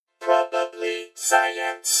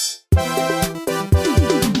Science.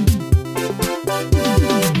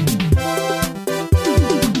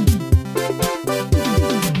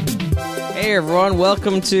 Hey everyone,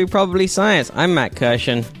 welcome to Probably Science. I'm Matt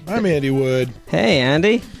Kirshen. I'm Andy Wood. Hey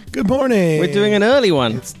Andy. Good morning. We're doing an early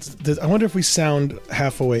one. I wonder if we sound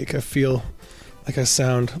half awake. I feel like I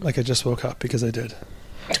sound like I just woke up because I did.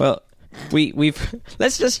 Well, we've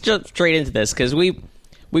let's just jump straight into this because we've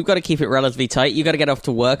got to keep it relatively tight. You got to get off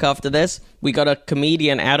to work after this. We got a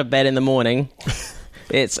comedian out of bed in the morning.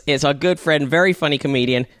 It's our good friend, very funny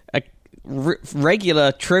comedian, a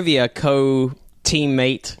regular trivia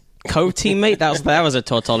co-teammate. That was a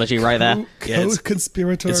tautology right there.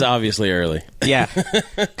 Co-conspirator. It's obviously early. Yeah.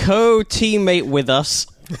 Co-teammate with us,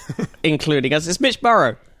 including us. It's Mitch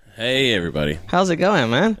Burrow. Hey, everybody. How's it going,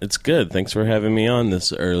 man? It's good. Thanks for having me on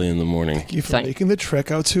this early in the morning. Thank you for making the trek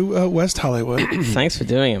out to West Hollywood. Thanks for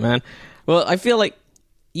doing it, man. Well, I feel like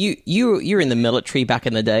you're in the military back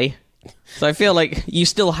in the day, so I feel like you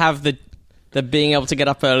still have the being able to get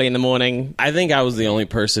up early in the morning. I think I was the only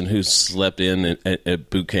person who slept in at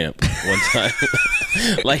boot camp one time.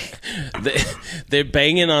 Like they're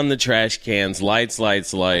banging on the trash cans, lights,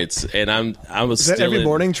 and I was Is that still every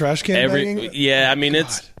morning trash can banging? Yeah, I mean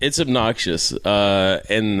it's obnoxious,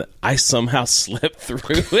 and I somehow slept through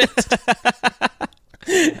it.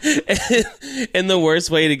 And the worst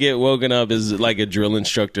way to get woken up is like a drill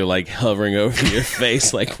instructor like hovering over your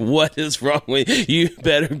face like, what is wrong with you? You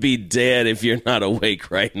better be dead if you're not awake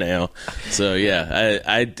right now. So yeah,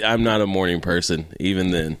 I'm not a morning person even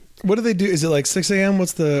then. What do they do? Is it like 6 a.m.?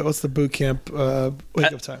 What's the boot camp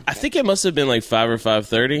wake up time? I think it must have been like 5 or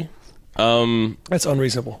 5:30. That's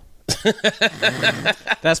unreasonable.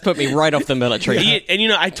 That's put me right off the military. Yeah.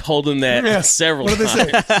 And I told him that several times. What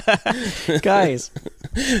did they say? Guys,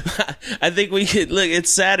 I think we could look. It's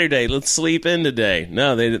Saturday. Let's sleep in today.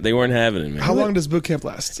 No, they weren't having it. Man. How long does boot camp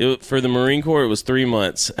last? For the Marine Corps, it was 3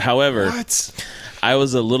 months. However, what? I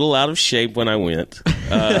was a little out of shape when I went.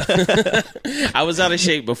 I was out of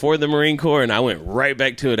shape before the Marine Corps, and I went right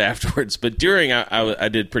back to it afterwards. But during, I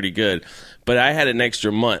did pretty good. But I had an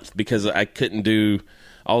extra month because I couldn't do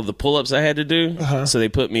all of the pull-ups I had to do. So they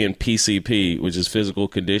put me in PCP, which is Physical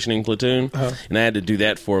Conditioning Platoon. And I had to do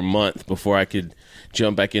that for a month before I could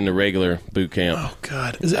jump back into regular boot camp. Oh,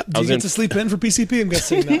 God. Do you get to sleep in for PCP? I'm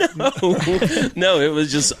guessing No, it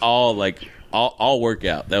was just all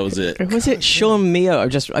workout. That was it. was it Sean Mio?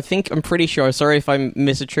 I'm pretty sure. Sorry if I'm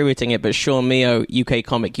misattributing it, but Sean Mio, UK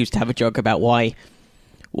comic, used to have a joke about why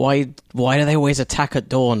do they always attack at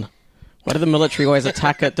dawn? Why do the military always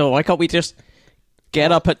attack at dawn? Why can't we just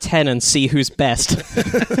get up at 10 and see who's best?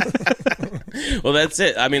 Well, that's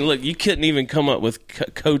it. I mean, look, you couldn't even come up with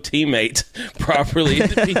co-teammate properly.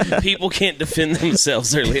 People can't defend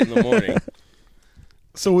themselves early in the morning.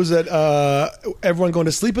 So was it everyone going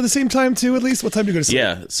to sleep at the same time too? At least what time do you go to sleep?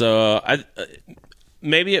 Yeah. So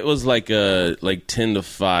maybe it was like 10 to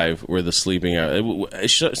 5 were the sleeping hours.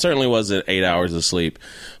 It certainly wasn't 8 hours of sleep,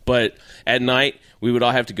 but at night we would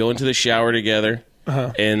all have to go into the shower together.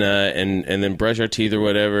 And then brush our teeth or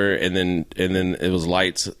whatever, and then it was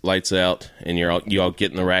lights out, and you all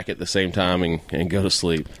get in the rack at the same time and go to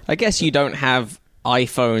sleep. I guess you don't have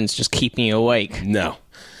iPhones just keeping you awake. No,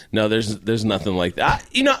 there's nothing like that.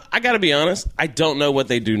 I got to be honest. I don't know what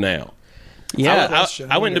they do now. Yeah,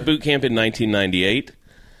 I went to boot camp in 1998,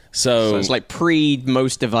 so it's like pre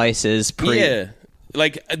most devices. Yeah.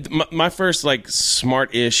 Like, my first,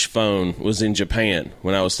 smart-ish phone was in Japan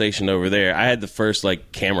when I was stationed over there. I had the first,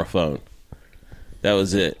 camera phone. That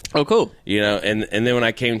was it. Oh, cool. And then when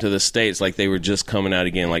I came to the States, they were just coming out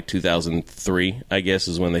again, 2003, I guess,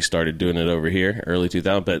 is when they started doing it over here, early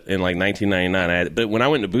 2000. But in, 1999, I had it. But when I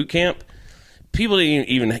went to boot camp, people didn't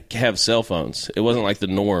even have cell phones. It wasn't, the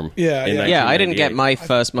norm. Yeah, I didn't get my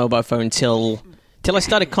first mobile phone till I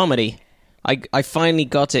started comedy. I finally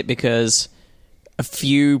got it because a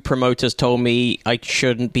few promoters told me I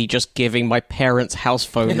shouldn't be just giving my parents' house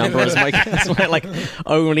phone number as my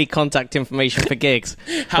only contact information for gigs.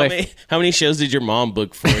 How many shows did your mom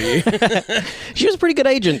book for you? She was a pretty good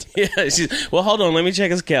agent. Yeah. Well, hold on. Let me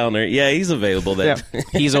check his calendar. Yeah, he's available then. Yeah,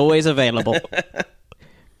 he's always available.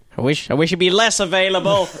 I wish he'd be less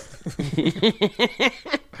available.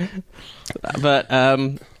 But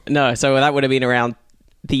no. So that would have been around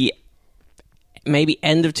the maybe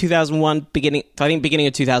end of 2001, beginning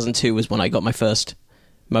of 2002 was when I got my first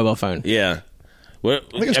mobile phone. Yeah. Well,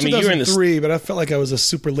 I think it was 2003, but I felt like I was a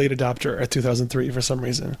super late adopter at 2003 for some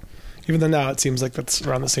reason. Even though now it seems like that's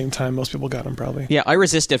around the same time most people got them, probably. Yeah, I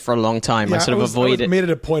resisted for a long time. Yeah, I sort of avoided it. Made it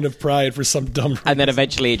a point of pride for some dumb reason. And then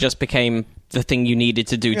eventually it just became the thing you needed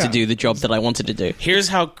to do to Yeah. do the job that I wanted to do. Here's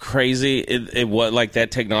how crazy it was. Like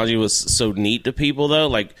that technology was so neat to people, though.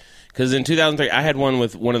 Like, because in 2003, I had one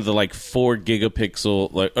with one of the like 4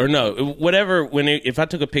 gigapixel, like, or no, whatever. If I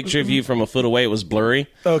took a picture of you from a foot away, it was blurry.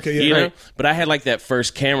 Okay, yeah, you know? right. But I had like that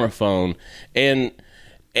first camera phone, and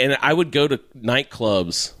I would go to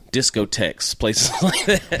nightclubs, discotheques, places like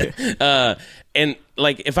that. And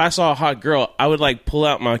like if I saw a hot girl, I would like pull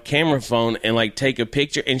out my camera phone and like take a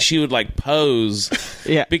picture, and she would like pose,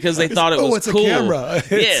 Yeah. because they thought it was it's a cool. camera.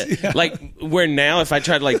 Yeah. Like where now, if I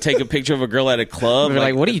tried to like take a picture of a girl at a club, They're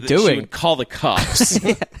like, "What are you She doing?" would call the cops.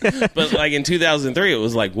 But like in 2003, it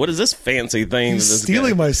was like, what is this fancy thing? He's that this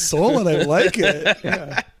stealing guy- my soul, and I like it.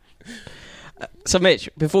 Yeah. So, Mitch,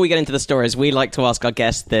 before we get into the stories, we like to ask our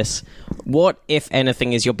guests this: what, if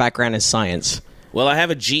anything, is your background in science? Well, I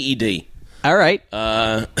have a GED. All right.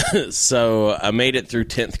 So I made it through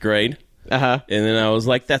 10th grade. Uh-huh. And then I was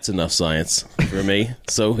like, that's enough science for me.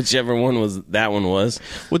 So whichever one was, that one was.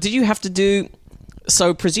 Well, did you have to do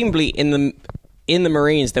so? Presumably, in the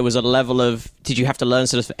Marines, there was a level of. Did you have to learn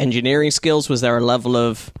sort of engineering skills? Was there a level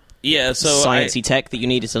of Yeah, so sciencey tech that you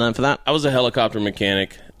needed to learn for that? I was a helicopter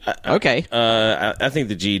mechanic. Okay. I think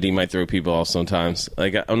the GED might throw people off sometimes.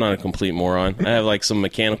 Like, I'm not a complete moron. I have like some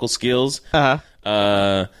mechanical skills. Uh-huh.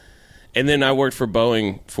 And then I worked for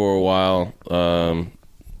Boeing for a while,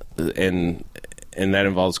 and that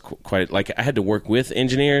involves quite like I had to work with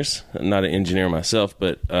engineers. I'm not an engineer myself,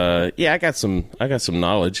 but yeah, I got some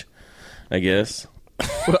knowledge, I guess.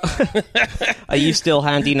 Are you still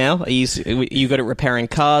handy now? Are you good at repairing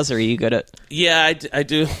cars, or are you good at? Yeah, I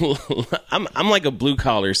do. I'm like a blue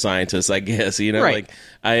collar scientist, I guess. You know, Right. like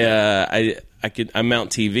I mount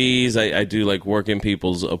TVs. I do like work in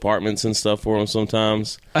people's apartments and stuff for them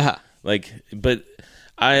sometimes. Uh-huh. Like, but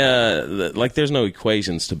like there's no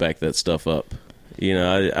equations to back that stuff up. You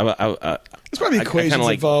know, There's probably equations kinda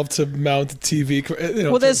like- involved to mount a TV. You know,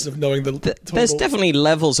 Well, in there's- terms of knowing the There's total- definitely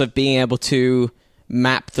levels of being able to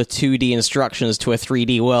map the 2D instructions to a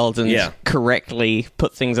 3D world and Yeah. correctly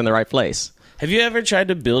put things in the right place. Have you ever tried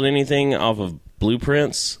to build anything off of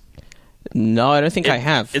blueprints? No, I don't think I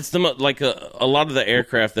have. It's like a lot of the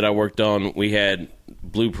aircraft that I worked on, we had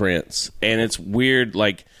blueprints, and it's weird,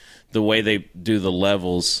 like the way they do the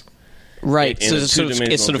levels. Right, in so a it's sort of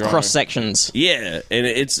two-dimensional drawing. cross sections. Yeah, and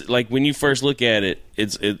it's like when you first look at it,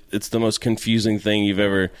 it's the most confusing thing you've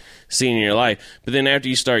ever seen in your life. But then after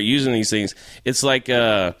you start using these things, it's like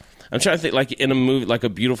I'm trying to think, like in a movie, like A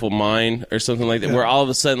Beautiful Mind or something like that, where all of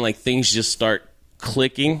a sudden like things just start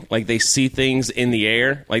clicking, like they see things in the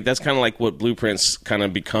air. Like that's kind of like what blueprints kind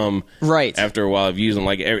of become. Right. After a while of using,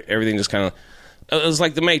 like everything just kind of. It was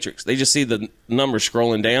like the Matrix. They just see the numbers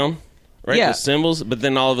scrolling down. Right, Yeah. the symbols, but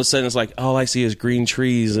then all of a sudden it's like, all I see is green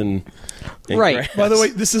trees and Right. grass. By the way,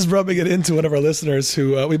 this is rubbing it into one of our listeners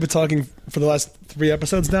who we've been talking for the last 3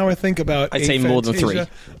 episodes now, I think, about I'd say more than 3.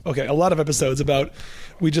 Okay, a lot of episodes about.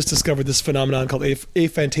 We just discovered this phenomenon called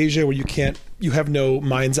aphantasia, where you have no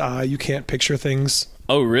mind's eye, you can't picture things.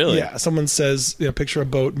 Oh, really? Yeah, someone says, picture a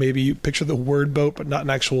boat, maybe you picture the word boat, but not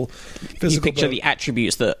an actual physical You picture boat. the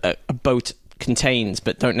attributes that a boat contains,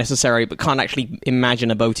 but can't actually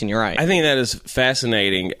imagine a boat in your eye. I think that is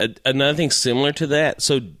fascinating. Another thing similar to that,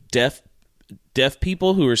 so deaf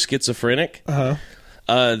people who are schizophrenic,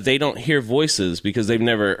 they don't hear voices because they've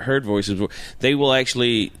never heard voices before. They will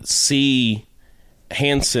actually see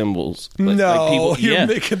hand symbols. No, you're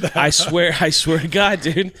making that I up. swear to God,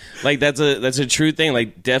 dude. Like that's a true thing.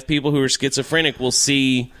 Like deaf people who are schizophrenic will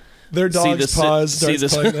see. Their dog's paws see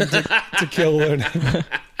starts the- telling them to kill their neighbor.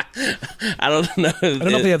 I don't know. I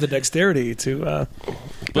don't know if they have the dexterity to.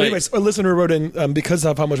 But anyways, a listener wrote in because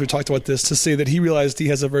of how much we talked about this to say that he realized he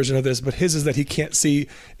has a version of this, but his is that he can't see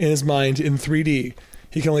in his mind in 3D.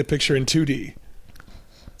 He can only picture in 2D.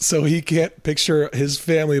 So he can't picture his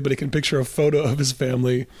family, but he can picture a photo of his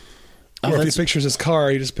family. Or if he pictures his car,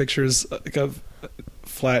 he just pictures like a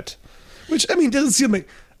flat. Which, I mean, doesn't seem like...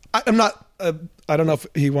 I'm not... I don't know if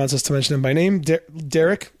he wants us to mention him by name.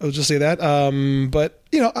 Derek, I'll just say that. But,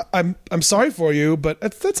 I'm sorry for you, but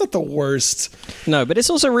that's not the worst. No, but it's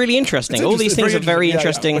also really interesting. All these things are very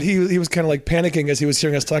interesting. But he was kind of like panicking as he was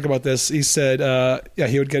hearing us talk about this. He said,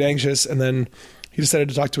 he would get anxious, and then he decided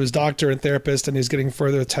to talk to his doctor and therapist, and he's getting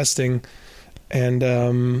further testing.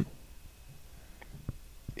 And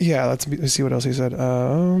let's see what else he said.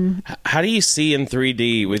 How do you see in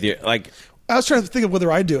 3D with your like? I was trying to think of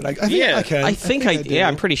whether I do it. I think Yeah. I can. I think I do. yeah,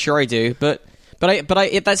 I'm pretty sure I do. But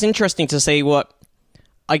that's interesting to say what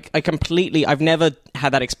I've never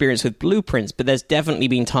had that experience with blueprints, but there's definitely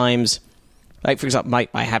been times, like for example,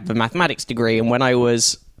 I have a mathematics degree, and when I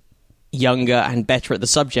was younger and better at the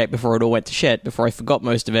subject before it all went to shit, before I forgot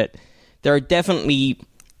most of it, there are definitely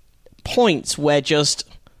points where just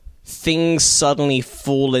things suddenly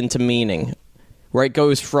fall into meaning, where it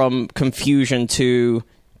goes from confusion to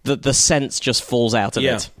the sense just falls out of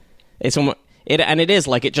it. It's almost... and it is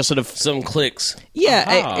like it just sort of... Some clicks.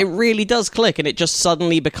 Yeah, it really does click, and it just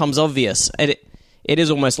suddenly becomes obvious. And it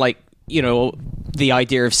is almost like, the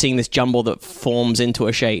idea of seeing this jumble that forms into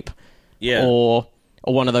a shape. Yeah. Or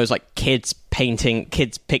one of those, like, kids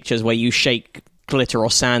pictures where you shake glitter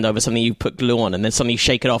or sand over something you put glue on, and then suddenly you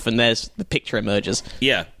shake it off, and there's the picture emerges.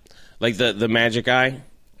 Yeah. Like the Magic Eye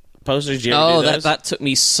posters. You ever do those? That took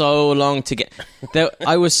me so long to get...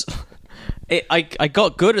 I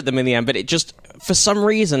got good at them in the end, but it just... For some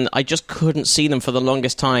reason, I just couldn't see them for the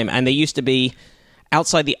longest time. And they used to be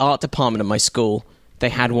outside the art department of my school. They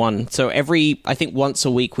had one. So I think once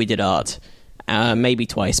a week we did art. Maybe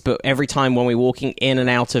twice. But every time when we were walking in and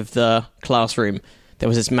out of the classroom, there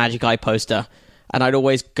was this Magic Eye poster. And I'd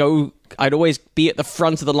always be at the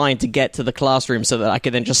front of the line to get to the classroom so that I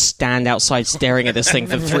could then just stand outside staring at this thing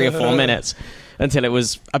for 3 or 4 minutes until it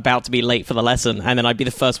was about to be late for the lesson. And then I'd be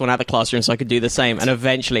the first one out of the classroom so I could do the same. And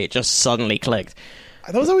eventually it just suddenly clicked.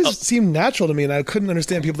 Those always seemed natural to me, and I couldn't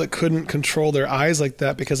understand people that couldn't control their eyes like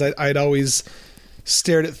that, because I'd always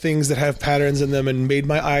stared at things that have patterns in them and made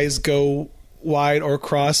my eyes go wide or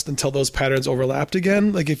crossed until those patterns overlapped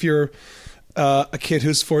again. Like if you're a kid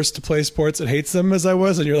who's forced to play sports and hates them, as I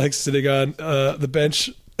was, and you're like sitting on the bench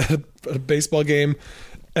at a baseball game,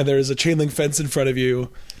 and there's a chain link fence in front of you.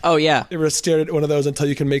 Oh yeah, you ever stared at one of those until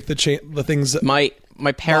you can make the things my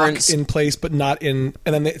parents in place, but not in.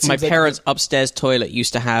 And then my parents' upstairs toilet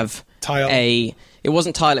used to have tile. It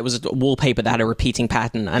wasn't tile; it was a wallpaper that had a repeating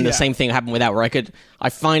pattern, and the same thing happened with that. Where I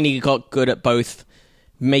finally got good at both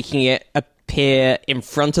making it appear in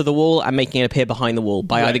front of the wall and making it appear behind the wall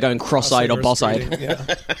by either going cross-eyed or boss-eyed. Yeah.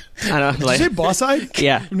 Did you say boss-eyed?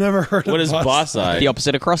 Yeah. I've never heard of What is boss-eyed? The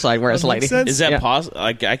opposite of cross-eyed, where it's like... sense. Is that possible?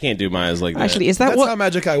 I can't do my eyes like that. Actually, That's how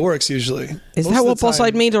Magic Eye works usually. Is that what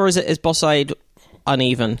boss-eyed means, or is boss-eyed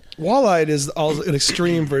uneven? Wall-eyed is an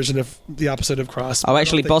extreme version of the opposite of cross. Oh,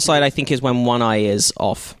 actually, boss-eyed I think is when one eye is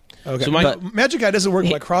off. Okay. So Magic Eye doesn't work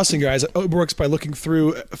by crossing your eyes. It works by looking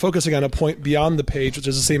through, focusing on a point beyond the page, which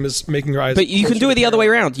is the same as making your eyes... But you can do it the other way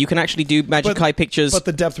around. You can actually do Magic Eye pictures... But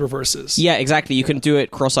the depth reverses. Yeah, exactly. You can do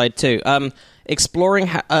it cross-eyed too. Exploring...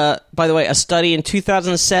 by the way, a study in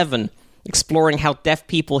 2007 exploring how deaf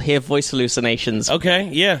people hear voice hallucinations. Okay,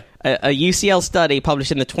 yeah. A UCL study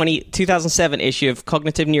published in the 2007 issue of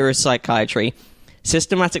Cognitive Neuropsychiatry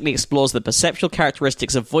systematically explores the perceptual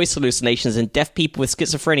characteristics of voice hallucinations in deaf people with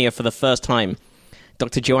schizophrenia for the first time.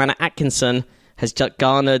 Dr. Joanna Atkinson has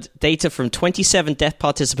garnered data from 27 deaf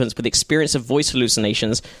participants with experience of voice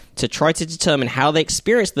hallucinations to try to determine how they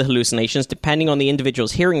experience the hallucinations depending on the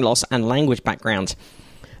individual's hearing loss and language background.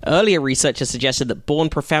 Earlier research has suggested that born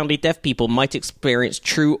profoundly deaf people might experience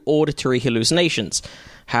true auditory hallucinations.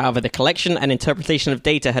 However, the collection and interpretation of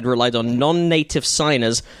data had relied on non-native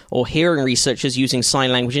signers or hearing researchers using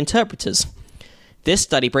sign language interpreters. This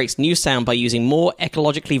study breaks new sound by using more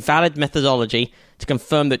ecologically valid methodology to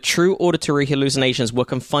confirm that true auditory hallucinations were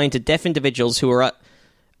confined to deaf individuals who were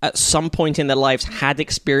at some point in their lives had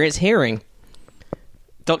experienced hearing.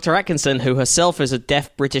 Dr. Atkinson, who herself is a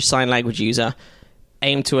deaf British Sign Language user,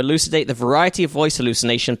 aimed to elucidate the variety of voice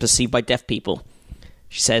hallucination perceived by deaf people.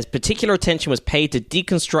 She says, particular attention was paid to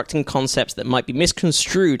deconstructing concepts that might be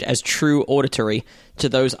misconstrued as true auditory to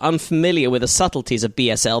those unfamiliar with the subtleties of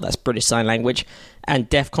BSL, that's British Sign Language, and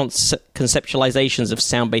deaf conceptualizations of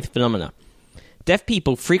sound-based phenomena. Deaf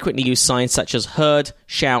people frequently use signs such as heard,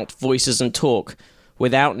 shout, voices, and talk,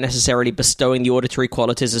 without necessarily bestowing the auditory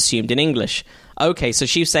qualities assumed in English. Okay, so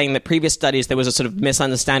she's saying that previous studies, there was a sort of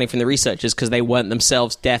misunderstanding from the researchers because they weren't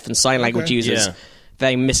themselves deaf and sign language users. Yeah.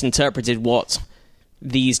 They misinterpreted what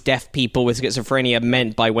these deaf people with schizophrenia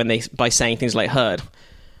meant by saying things like heard.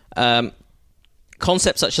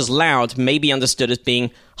 Concepts such as loud may be understood as being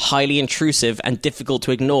highly intrusive and difficult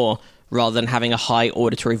to ignore rather than having a high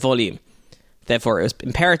auditory volume. Therefore, it was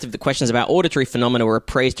imperative that questions about auditory phenomena were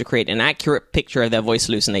appraised to create an accurate picture of their voice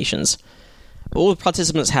hallucinations. All the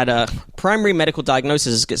participants had a primary medical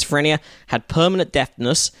diagnosis of schizophrenia, had permanent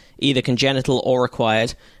deafness, either congenital or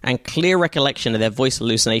acquired, and clear recollection of their voice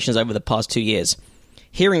hallucinations over the past 2 years.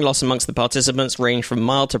 Hearing loss amongst the participants ranged from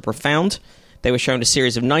mild to profound. They were shown a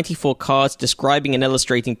series of 94 cards describing and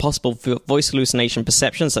illustrating possible voice hallucination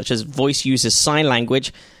perceptions, such as voice uses sign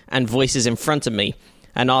language and voices in front of me,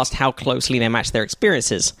 and asked how closely they matched their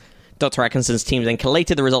experiences. Dr. Atkinson's team then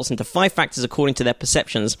collated the results into 5 factors according to their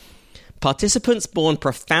perceptions. Participants born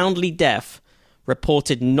profoundly deaf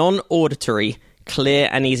reported non-auditory, clear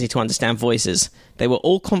and easy to understand voices. They were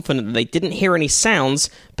all confident that they didn't hear any sounds,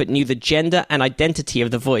 but knew the gender and identity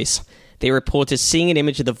of the voice. They reported seeing an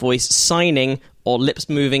image of the voice signing or lips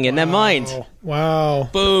moving in their mind. Wow.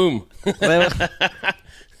 Boom.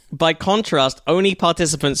 By contrast, only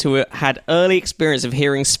participants who had early experience of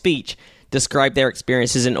hearing speech described their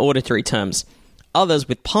experiences in auditory terms. Others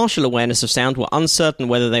with partial awareness of sound were uncertain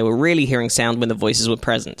whether they were really hearing sound when the voices were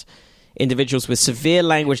present. Individuals with severe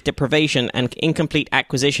language deprivation and incomplete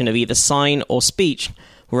acquisition of either sign or speech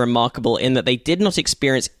were remarkable in that they did not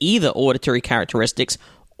experience either auditory characteristics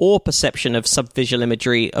or perception of subvisual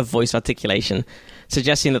imagery of voice articulation,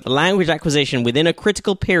 suggesting that the language acquisition within a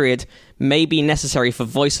critical period may be necessary for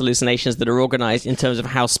voice hallucinations that are organized in terms of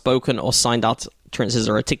how spoken or signed utterances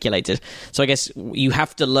are articulated. So I guess you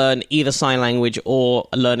have to learn either sign language or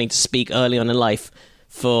learning to speak early on in life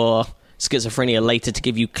for schizophrenia later to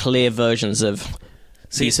give you clear versions of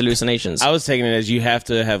these hallucinations. I was taking it as you have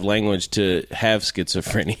to have language to have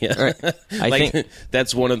schizophrenia. Right. I think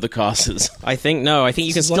that's one of the causes. I think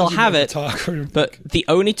you can still have it, but the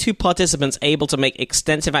only two participants able to make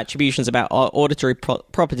extensive attributions about auditory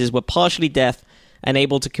properties were partially deaf and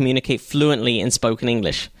able to communicate fluently in spoken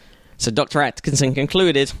English. So Dr. Atkinson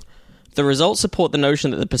concluded, the results support the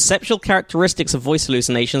notion that the perceptual characteristics of voice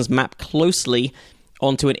hallucinations map closely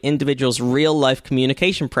onto an individual's real-life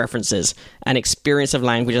communication preferences and experience of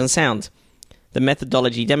language and sound. The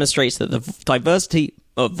methodology demonstrates that the diversity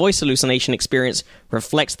of voice hallucination experience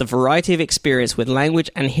reflects the variety of experience with language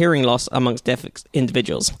and hearing loss amongst deaf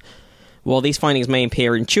individuals. While these findings may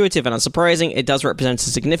appear intuitive and unsurprising, it does represent a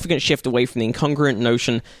significant shift away from the incongruent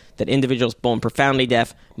notion that individuals born profoundly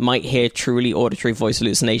deaf might hear truly auditory voice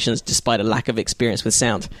hallucinations despite a lack of experience with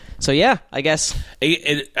sound. So yeah, I guess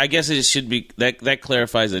it should be that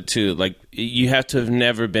clarifies it too. Like, you have to have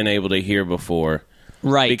never been able to hear before,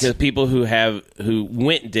 right? Because people who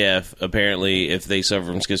went deaf, apparently, if they suffer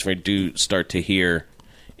from schizophrenia, do start to hear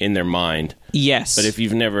in their mind. Yes, but if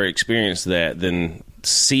you've never experienced that, then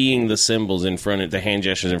seeing the symbols in front of the hand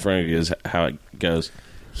gestures in front of you is how it goes.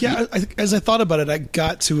 Yeah, as I thought about it, I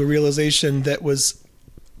got to a realization that was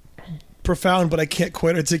profound, but I can't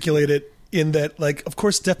quite articulate it, in that, like, of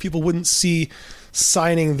course, deaf people wouldn't see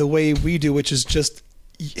signing the way we do, which is just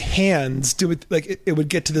hands do it. Like, it would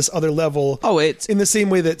get to this other level. Oh, it's in the same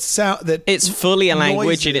way that sound, that it's fully a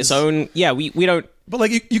language in its own. Yeah, we don't. But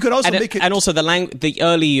like, you could also make it, and also the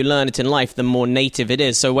earlier you learn it in life, the more native it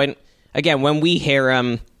is. So when we hear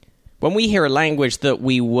a language that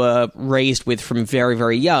we were raised with from very,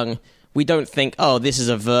 very young, we don't think, oh, this is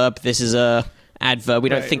a verb, this is a adverb. We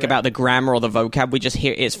don't think about the grammar or the vocab. We just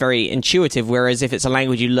hear it's very intuitive. Whereas if it's a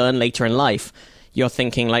language you learn later in life, you're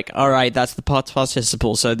thinking like, all right, that's the past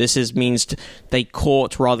participle. So this means they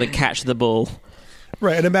caught rather than catch the ball.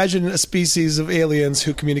 Right, and imagine a species of aliens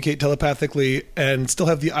who communicate telepathically and still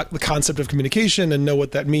have the concept of communication and know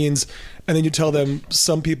what that means. And then you tell them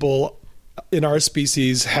some people in our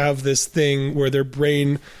species have this thing where their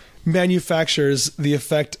brain manufactures the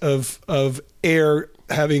effect of air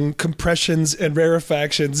having compressions and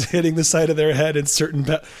rarefactions hitting the side of their head in certain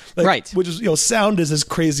right, which is, sound is as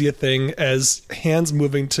crazy a thing as hands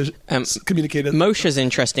moving to communicate. Moshe's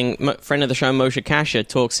interesting. Friend of the show, Moshe Kasher,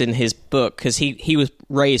 talks in his book, because he was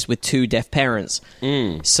raised with two deaf parents,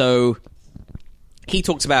 so he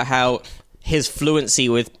talks about how his fluency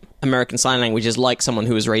with American Sign Language is like someone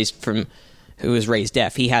who was raised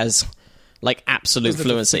deaf. He has like absolute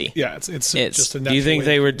fluency. Yeah, it's just a natural. Do you think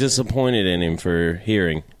they were disappointed in him for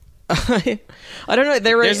hearing? I don't know.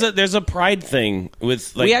 There's a pride thing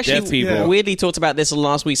with like deaf people. Weirdly talked about this in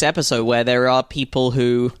last week's episode, where there are people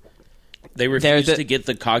who they refuse to get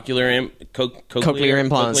the cochlear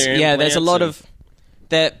implants. Yeah, there's a lot of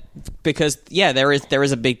that, because there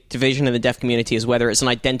is a big division in the deaf community as whether it's an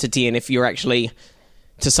identity, and if you're actually,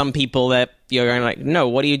 to some people that you're going like, no,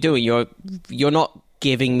 what are you doing? You're not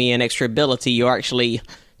giving me an extra ability. You're actually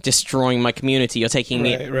destroying my community. You're taking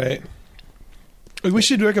me. Right. We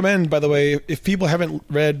should recommend, by the way, if people haven't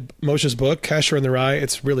read Moshe's book, Kasher and the Rye,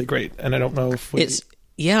 it's really great. And I don't know if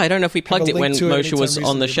I don't know if we plugged it when Moshe was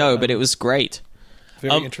on the show, but it was great.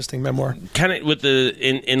 Very interesting memoir. Kind of with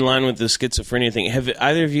in line with the schizophrenia thing. Have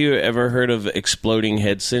either of you ever heard of exploding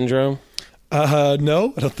head syndrome?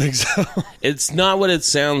 No, I don't think so. It's not what it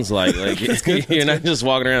sounds like. Like you're not just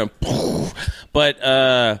walking around. But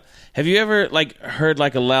have you ever heard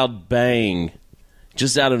like a loud bang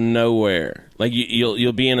just out of nowhere? Like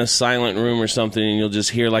you'll be in a silent room or something, and you'll just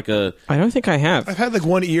hear like a. I don't think I have. I've had like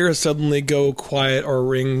one ear suddenly go quiet or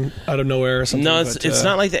ring out of nowhere or something. No, it's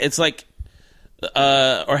not like that. It's like,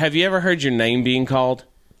 or have you ever heard your name being called?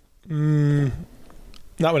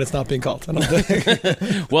 Not when it's not being called. I don't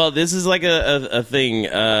think. Well, this is like a thing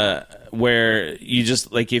where you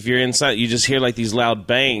just, like, if you're inside, you just hear like these loud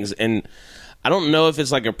bangs, and I don't know if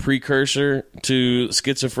it's like a precursor to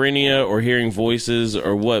schizophrenia or hearing voices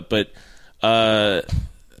or what, but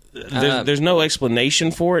there's no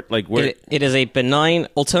explanation for it. Like, where it is a benign,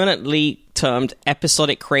 alternately termed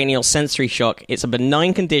episodic cranial sensory shock. It's a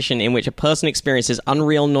benign condition in which a person experiences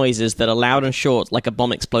unreal noises that are loud and short, like a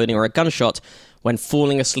bomb exploding or a gunshot, when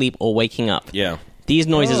falling asleep or waking up. Yeah. These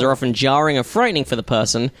noises are often jarring and frightening for the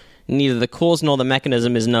person. Neither the cause nor the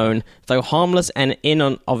mechanism is known. Though harmless and in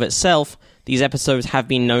and of itself, these episodes have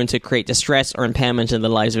been known to create distress or impairment in the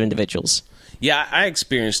lives of individuals. Yeah, I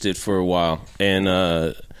experienced it for a while, and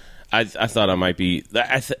I thought I might be.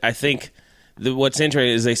 I think what's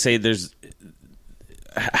interesting is they say there's.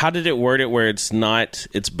 How did it word it? Where it's not,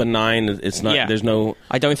 it's benign. It's not. Yeah. There's no.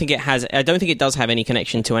 I don't think it does have any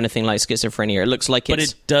connection to anything like schizophrenia. It looks like But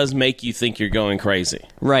it does make you think you're going crazy.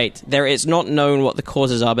 Right. It's not known what the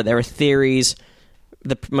causes are, but there are theories.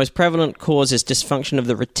 The most prevalent cause is dysfunction of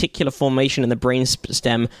the reticular formation in the brain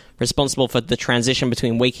stem, responsible for the transition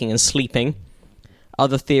between waking and sleeping.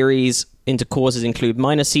 Other theories into causes include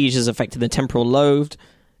minor seizures affecting the temporal lobe,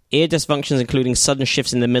 ear dysfunctions including sudden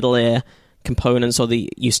shifts in the middle ear components or the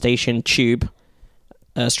eustachian tube,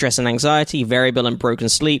 stress and anxiety, variable and broken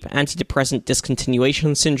sleep, antidepressant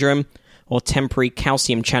discontinuation syndrome, or temporary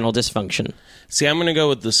calcium channel dysfunction. See, I'm going to go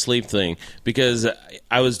with the sleep thing because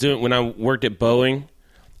I was doing, when I worked at Boeing,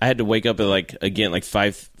 I had to wake up at like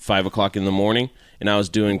 5 o'clock in the morning, and I was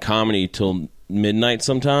doing comedy till midnight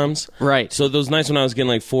sometimes. Right. So those nights when I was getting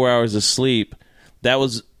like 4 hours of sleep, that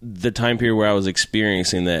was the time period where I was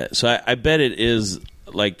experiencing that. So I bet it is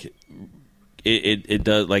like it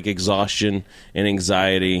does, like exhaustion and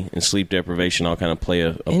anxiety and sleep deprivation all kind of play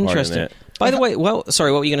a part in that. By the way,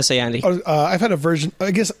 sorry, what were you going to say, Andy? I've had a version.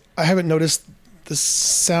 I guess I haven't noticed the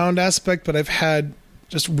sound aspect, but I've had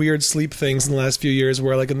just weird sleep things in the last few years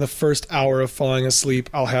where, like, in the first hour of falling asleep,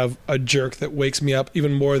 I'll have a jerk that wakes me up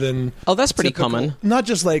even more than... Oh, that's pretty typical. common. Not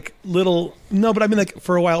just, like, little... No, but I mean, like,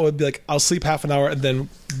 for a while it would be, like, I'll sleep half an hour and then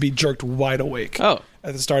be jerked wide awake. Oh.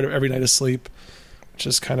 At the start of every night of sleep, which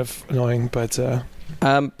is kind of annoying, but...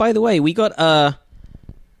 By the way, we got...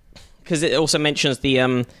 Because it also mentions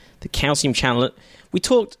the calcium channel. We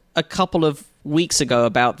talked a couple of weeks ago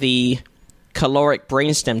about the caloric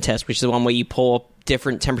brainstem test, which is the one where you pour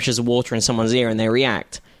different temperatures of water in someone's ear and they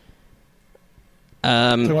react.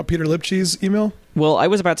 Talking about Peter Lipsky's email? Well, I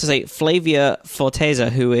was about to say Flavia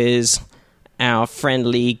Forteza, who is our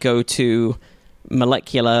friendly go-to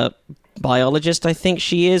molecular biologist, I think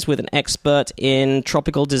she is, with an expert in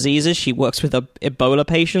tropical diseases. She works with Ebola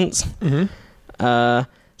patients.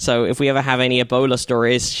 Mm-hmm. So if we ever have any Ebola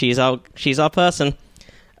stories, she's our person.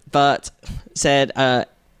 But said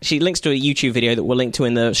she links to a YouTube video that we'll link to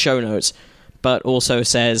in the show notes, but also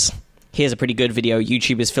says, here's a pretty good video.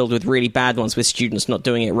 YouTube is filled with really bad ones with students not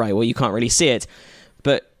doing it right. Well, you can't really see it.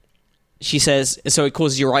 But she says, so it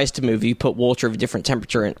causes your eyes to move. You put water of a different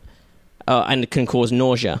temperature in, and it can cause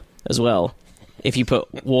nausea as well if you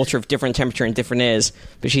put water of different temperature in different ears.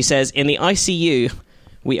 But she says, in the ICU,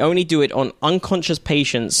 we only do it on unconscious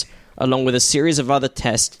patients along with a series of other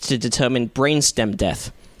tests to determine brainstem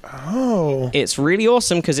death. Oh. It's really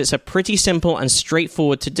awesome because it's a pretty simple and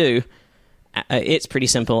straightforward to do. It's pretty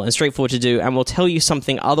simple and straightforward to do, and will tell you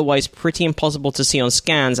something otherwise pretty impossible to see on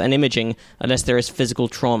scans and imaging unless there is physical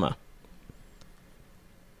trauma.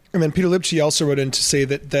 And then Peter Lipsky also wrote in to say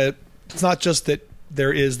that it's not just that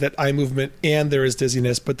there is that eye movement and there is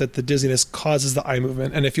dizziness, but that the dizziness causes the eye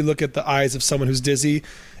movement. And if you look at the eyes of someone who's dizzy,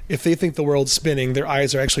 if they think the world's spinning, their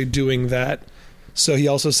eyes are actually doing that. So he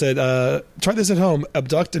also said, try this at home.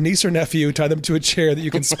 Abduct a niece or nephew, tie them to a chair that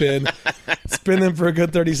you can spin. Spin them for a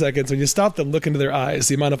good 30 seconds. When you stop them, look into their eyes.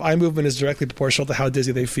 The amount of eye movement is directly proportional to how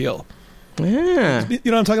dizzy they feel. Yeah. You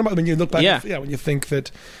know what I'm talking about? When you look back, Yeah. When you think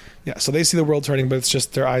that, so they see the world turning, but it's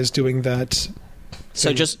just their eyes doing that.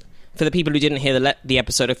 So just for the people who didn't hear the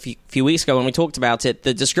episode a few weeks ago when we talked about it,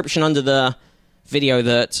 the description under the video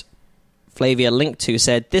that Flavia linked to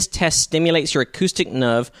said, this test stimulates your acoustic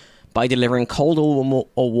nerve by delivering cold or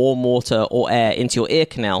warm water or air into your ear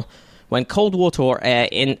canal. When cold water or air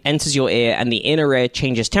enters your ear and the inner ear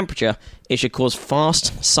changes temperature, it should cause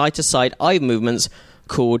fast side-to-side eye movements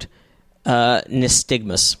called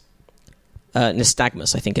nystagmus.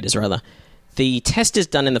 Nystagmus, I think it is, rather. The test is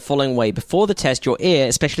done in the following way. Before the test, your ear,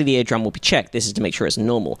 especially the eardrum, will be checked. This is to make sure it's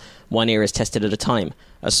normal. One ear is tested at a time.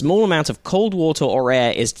 A small amount of cold water or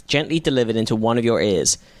air is gently delivered into one of your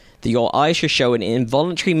ears. Your eyes should show an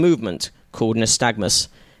involuntary movement called nystagmus.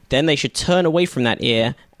 Then they should turn away from that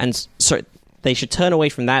ear and they should turn away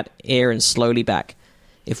from that ear and slowly back.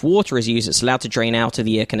 If water is used, it's allowed to drain out of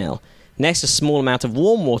the ear canal. Next, a small amount of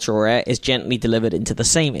warm water or air is gently delivered into the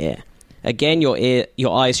same ear. Again,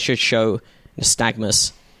 your eyes should show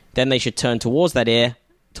nystagmus. Then they should turn towards that ear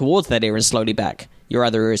and slowly back. Your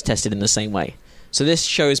other ear is tested in the same way. So this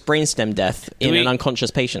shows brainstem death in an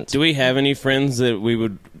unconscious patient. Do we have any friends that we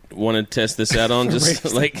would want to test this out on,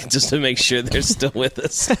 just to make sure they're still with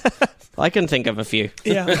us? I can think of a few.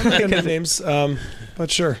 Yeah, I'm not getting names,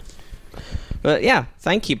 but sure. But yeah,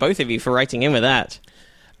 thank you both of you for writing in with that.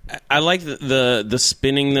 I like the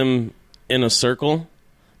spinning them in a circle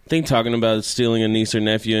thing, talking about stealing a niece or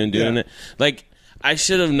nephew and doing it. Like, I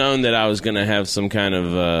should have known that I was going to have some kind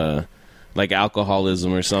of like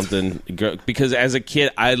alcoholism or something, because as a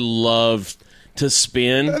kid I loved to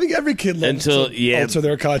spin. I think every kid loves to alter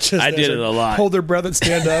their consciousness. I did it a lot. Hold their breath and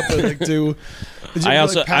stand up and like do. I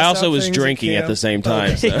also was drinking at the same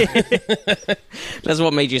time. Okay. So. That's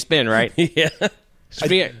what made you spin, right? Yeah.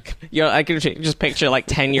 I can just picture like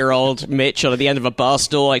 10-year-old Mitch at the end of a bar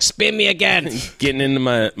stool, like, spin me again. Getting into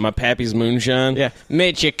my pappy's moonshine. Yeah,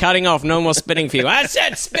 Mitch, you're cutting off. No more spinning for you. I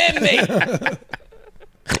said spin me.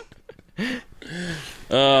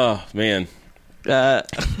 Oh man.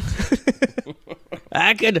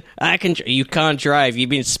 I can. You can't drive. You've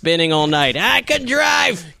been spinning all night. I can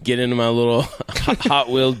drive. Get into my little Hot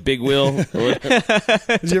Wheels big wheel.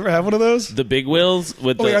 Did you ever have one of those? The big wheels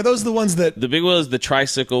with are those the ones that? The big wheel is the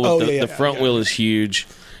tricycle with the front wheel is huge.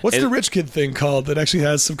 What's the rich kid thing called that actually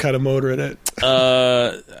has some kind of motor in it?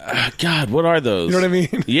 God, what are those? You know what I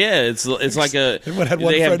mean? Yeah, it's like a. Had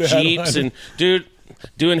one they have friend who had Jeeps one. and dude.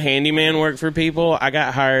 Doing handyman work for people, I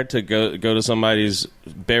got hired to go to somebody's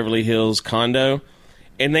Beverly Hills condo,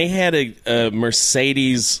 and they had a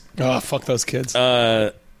Mercedes. Oh, fuck those kids.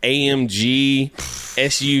 AMG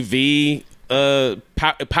SUV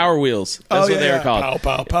Power Wheels. That's what they were called.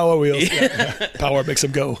 Power wheels. Yeah. Power makes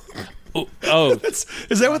them go. Oh,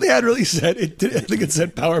 is that what they had really said? I think it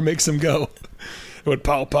said power makes them go. It went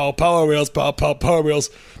power wheels, power wheels,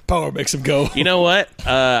 power makes them go. You know what?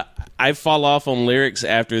 I fall off on lyrics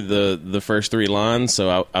after the first three lines,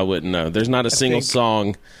 so I wouldn't know. There's not a single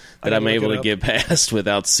song that I'm able to get past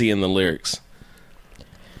without seeing the lyrics.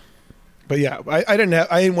 But yeah, I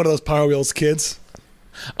ain't one of those Power Wheels kids.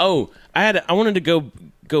 Oh, I wanted to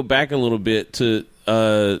go back a little bit to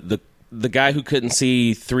the guy who couldn't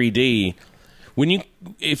see 3D.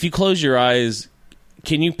 If you close your eyes,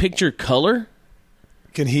 can you picture color?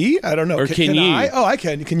 Can he? I don't know. Or can you? I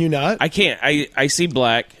can. Can you not? I can't. I see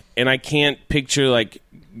black, and I can't picture like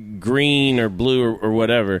green or blue or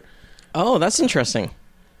whatever. Oh, that's interesting.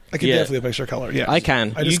 I can definitely picture color. Yeah, I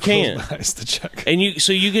can. I just close my eyes to check. And you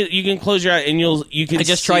can close your eye and you can. I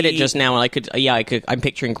just tried it just now, and I could. Yeah, I could. I'm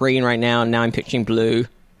picturing green right now, and now I'm picturing blue.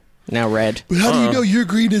 Now red. But how do you know your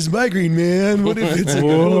green is my green, man? What if it's like,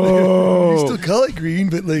 you still call it green,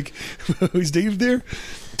 but like, is Dave there?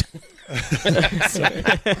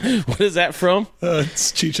 What is that from?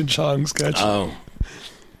 It's Cheech and Chong sketch. Oh.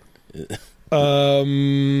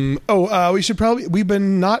 We've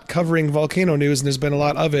been not covering volcano news, and there's been a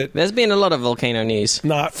lot of it. There's been a lot of volcano news.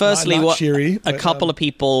 Not cheery. A couple of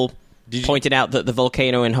people pointed out that the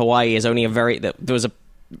volcano in Hawaii is only there was a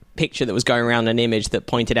picture that was going around, an image that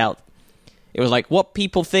pointed out, it was like what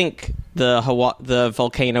people think the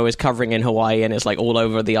volcano is covering in Hawaii, and it's like all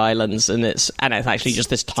over the islands, and it's actually just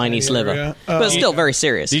this tiny sliver, but it's still very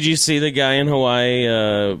serious. Did you see the guy in Hawaii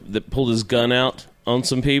that pulled his gun out on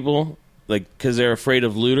some people, like because they're afraid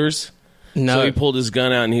of looters? No. So he pulled his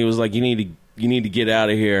gun out and he was like, "You need to get out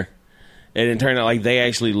of here." And it turned out like they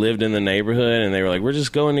actually lived in the neighborhood, and they were like, "We're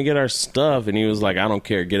just going to get our stuff," and he was like, "I don't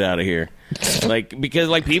care, get out of here." Like, because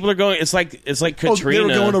like people are going, it's like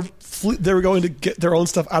Katrina. They were going to get their own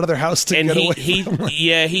stuff out of their house to get away.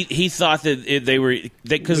 He thought that they were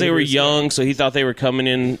because they were young, so he thought they were coming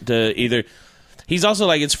in to either. He's also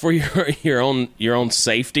like, it's for your own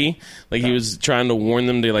safety. Like he was trying to warn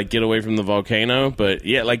them to like get away from the volcano, but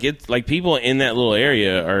yeah, like it's like people in that little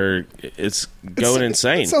area it's going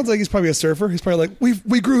insane. It sounds like he's probably a surfer. He's probably like,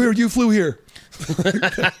 we grew here, you flew here.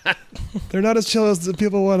 They're not as chill as the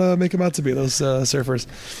people want to make them out to be, those surfers.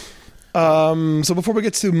 So before we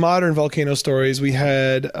get to modern volcano stories, we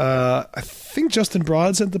had I think Justin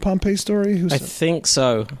Broad sent the Pompeii story. I think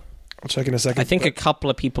so. I'll check in a second. I think a couple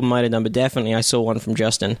of people might have done, but definitely I saw one from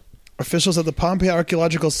Justin. Officials at the Pompeii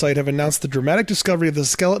archaeological site have announced the dramatic discovery of the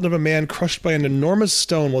skeleton of a man crushed by an enormous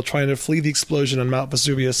stone while trying to flee the explosion on Mount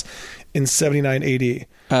Vesuvius in 79 AD.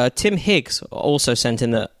 Tim Higgs also sent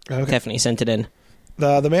in definitely sent it in.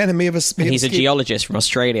 The man who may have he's a geologist from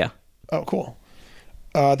Australia. Oh, cool.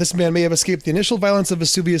 This man may have escaped the initial violence of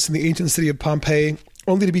Vesuvius in the ancient city of Pompeii,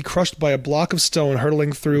 only to be crushed by a block of stone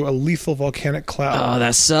hurtling through a lethal volcanic cloud. Oh,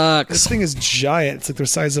 that sucks. This thing is giant. It's like the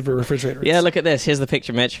size of a refrigerator. Yeah, look at this. Here's the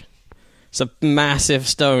picture, Mitch. It's a massive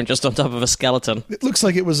stone just on top of a skeleton. It looks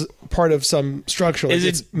like it was part of some structure. Like Is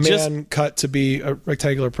it's it just- cut to be a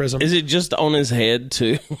rectangular prism. Is it just on his head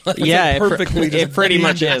too? Yeah, perfectly just it pretty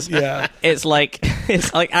much beamed is. it, yeah. It's like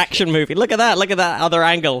action movie. Look at that. Look at that other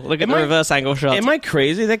angle. Look at the reverse angle shot. Am I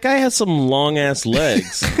crazy? That guy has some long ass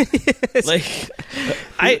legs. Like,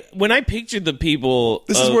 when I pictured the people,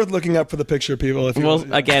 This is worth looking up for the picture, people. If you Well,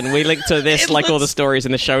 want. again, we link to this It like all looks- the stories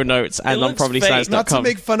in the show notes and on looks fake. probablyscience.com. Not to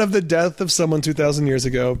make fun of the death of someone 2,000 years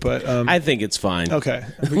ago, but I think it's fine. okay.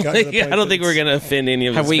 We got to the I point don't that think we're it's- going to offend any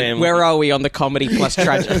of Have his we? family. Where are we on the comedy plus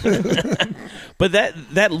tragedy? But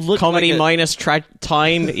that looked Comedy like minus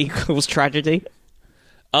time equals tragedy.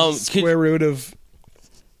 square root of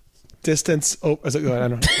distance. Oh, is it, I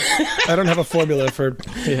don't. I don't have a formula for.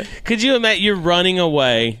 Could you imagine you're running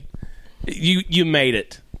away? You made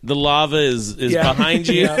it. The lava is Yeah. behind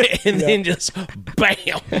you, Yeah. and Yeah. then just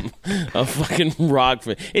bam, a fucking rock.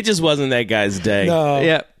 It just wasn't that guy's day. No.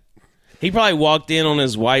 Yeah. He probably walked in on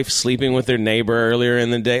his wife sleeping with their neighbor earlier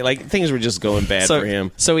in the day. Like, things were just going bad for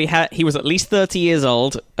him. So he was at least 30 years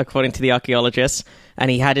old, according to the archaeologists,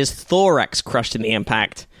 and he had his thorax crushed in the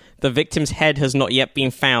impact. The victim's head has not yet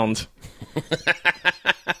been found.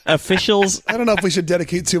 Officials I don't know if we should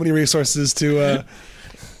dedicate too many resources to. I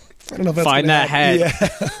don't know if that's find gonna that happen.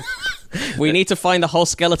 head. Yeah. We need to find the whole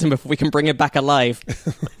skeleton before we can bring it back alive.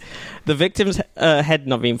 The victim's head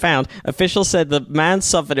not being found. Officials said the man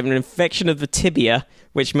suffered an infection of the tibia,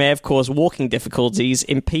 which may have caused walking difficulties,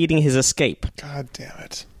 impeding his escape. God damn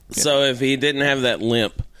it. So if he didn't have that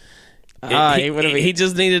limp, he he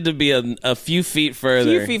just needed to be a few feet a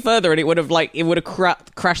further. few feet further, and it would have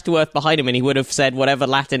crashed to earth behind him, and he would have said whatever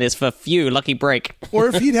Latin is for "few, lucky break." Or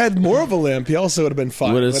if he'd had more of a limp, he also would have been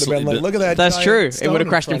fine. Would have Would have been like, sli- look at that. That's giant true. It stone would have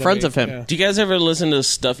crashed in front me. of him. Yeah. Do you guys ever listen to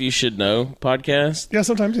Stuff You Should Know podcast? Yeah,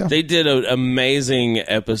 sometimes. Yeah. They did an amazing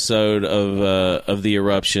episode of the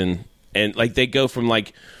eruption, and like they go from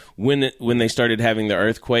like when they started having the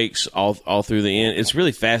earthquakes all through the end. It's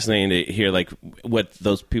really fascinating to hear like what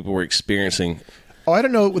those people were experiencing. Oh, I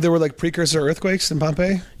don't know. There were like precursor earthquakes in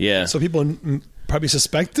Pompeii. Yeah. So people probably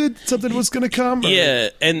suspected something was going to come. Or? Yeah,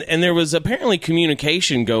 and there was apparently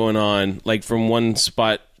communication going on, like from one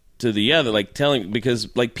spot to the other, like telling,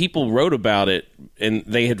 because like people wrote about it and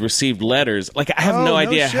they had received letters. Like I have Oh, no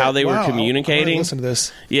idea shit. how they Wow. were I wanna communicating. listen to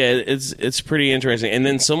this. Yeah, it's pretty interesting. And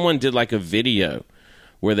then someone did like a video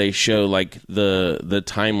where they show like the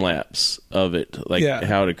time lapse of it, like Yeah.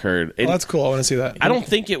 how it occurred. Oh, that's cool. I want to see that. I don't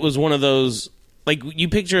think it was one of those, like you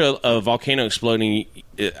picture a volcano exploding.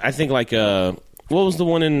 I think like what was the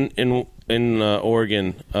one in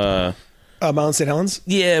Oregon? Mount St. Helens.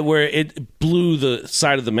 Yeah, where it blew the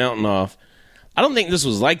side of the mountain off. I don't think this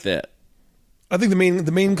was like that. I think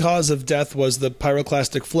the main cause of death was the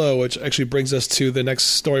pyroclastic flow, which actually brings us to the next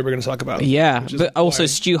story we're going to talk about. Yeah, which is but also why-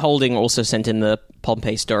 Stu Holding also sent in the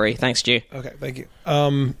Pompeii story. Thanks, Stu. Okay, thank you.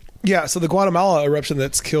 Yeah, so the Guatemala eruption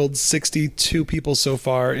that's killed 62 people so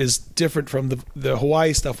far is different from the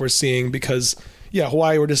Hawaii stuff we're seeing because, yeah,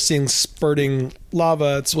 Hawaii we're just seeing spurting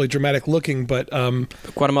lava. It's really dramatic looking, but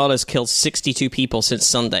Guatemala's killed 62 people since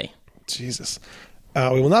Sunday. Jesus.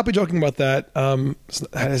 We will not be joking about that.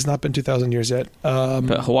 It has not been 2,000 years yet.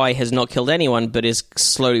 But Hawaii has not killed anyone, but is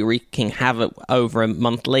slowly wreaking havoc over a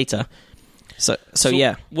month later. So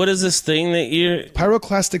yeah. What is this thing that you?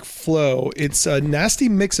 Pyroclastic flow. It's a nasty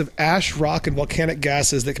mix of ash, rock, and volcanic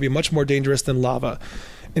gases that can be much more dangerous than lava.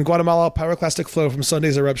 In Guatemala, pyroclastic flow from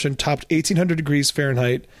Sunday's eruption topped 1,800 degrees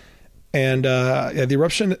Fahrenheit. And the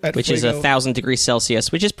eruption at Which Fuego, is 1,000 degrees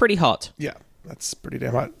Celsius, which is pretty hot. Yeah, that's pretty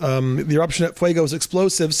damn hot. The eruption at Fuego was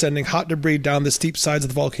explosive, sending hot debris down the steep sides of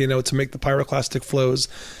the volcano to make the pyroclastic flows,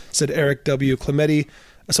 said Eric W. Clemetti,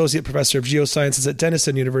 associate professor of geosciences at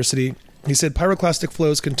Denison University. He said pyroclastic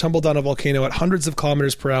flows can tumble down a volcano at hundreds of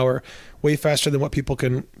kilometers per hour, way faster than what people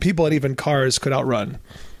and even cars could outrun.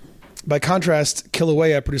 By contrast,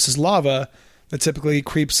 Kilauea produces lava that typically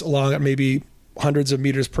creeps along at maybe hundreds of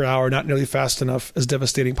meters per hour, not nearly fast enough as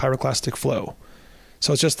devastating pyroclastic flow.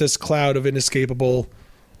 So it's just this cloud of inescapable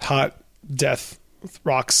hot death with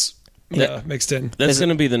rocks mixed in. That's going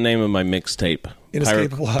to be the name of my mixtape.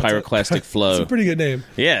 Inescapable hot death. Pyroclastic flow. It's a pretty good name.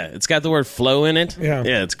 Yeah, it's got the word flow in it. Yeah.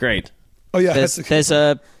 It's great. Oh yeah,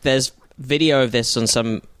 There's video of this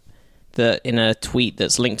on in a tweet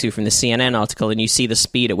that's linked to from the CNN article, and you see the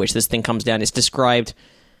speed at which this thing comes down. It's described.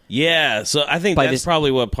 Yeah, so I think By that's this-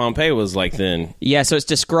 probably what Pompeii was like then. Yeah, so it's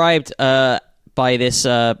described by this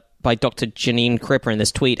by Dr. Janine Cripper in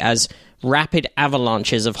this tweet as rapid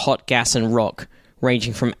avalanches of hot gas and rock,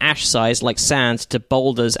 ranging from ash size like sand to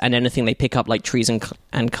boulders and anything they pick up like trees and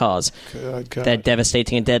cars. God. They're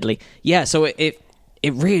devastating and deadly. Yeah, so it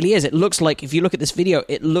really is. It looks like, if you look at this video,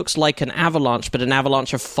 it looks like an avalanche, but an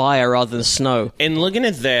avalanche of fire rather than snow. And looking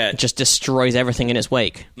at that, It just destroys everything in its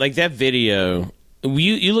wake. like that video,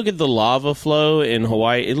 you look at the lava flow in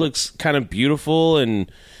Hawaii, it looks kind of beautiful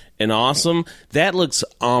and awesome. That looks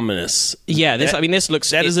ominous. Yeah, this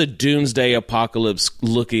looks... That is a doomsday apocalypse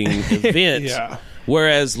looking event. Yeah.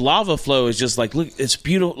 Whereas lava flow is just like, look, it's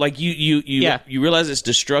beautiful. Like you realize it's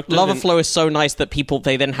destructive. Lava flow is so nice that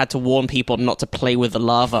they then had to warn people not to play with the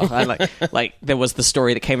lava. And like there was the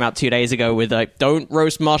story that came out 2 days ago with like, don't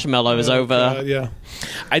roast marshmallows over. God, yeah.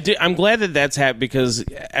 I'm glad that that's happened because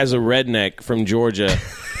as a redneck from Georgia,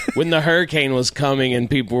 when the hurricane was coming and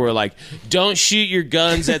people were like, don't shoot your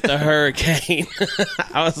guns at the hurricane.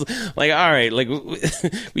 I was like, all right, like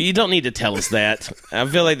you don't need to tell us that. I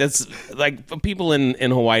feel like that's like people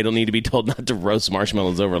in Hawaii don't need to be told not to roast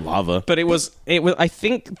marshmallows over lava. But it was I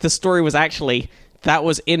think the story was actually that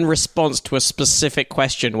was in response to a specific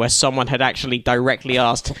question where someone had actually directly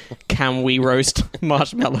asked, can we roast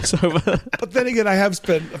marshmallows over? But then again, I have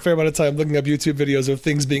spent a fair amount of time looking up YouTube videos of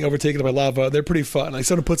things being overtaken by lava. They're pretty fun. Like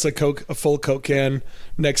someone puts a full Coke can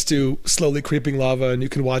next to slowly creeping lava, and you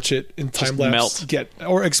can watch it in time lapse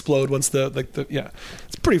or explode once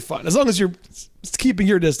it's pretty fun as long as you're keeping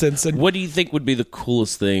your distance. And what do you think would be the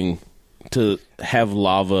coolest thing to have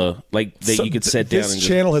lava like that you could set down? This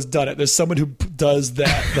channel has done it. There's someone who does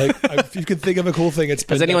that. Like, if you can think of a cool thing, it's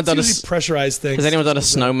been has anyone done a pressurized thing? Has anyone done a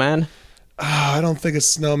snowman? I don't think a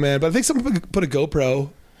snowman, but I think someone put a GoPro.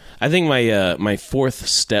 I think my fourth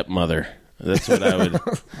stepmother. That's what I would.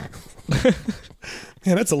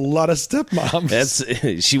 Man, that's a lot of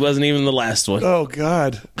stepmoms. She wasn't even the last one. Oh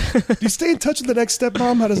God! Do you stay in touch with the next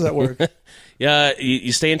stepmom? How does that work? Yeah,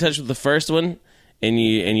 you stay in touch with the first one. And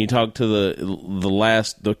you talk to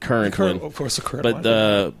the current one, of course, the current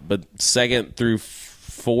one. But second through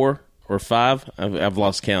 4 or 5, I've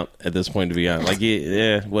lost count at this point. To be honest, like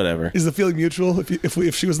yeah, whatever. Is the feeling mutual?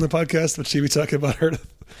 If she was in the podcast, would she be talking about her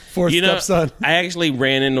fourth stepson? I actually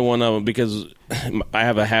ran into one of them because I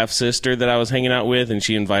have a half sister that I was hanging out with, and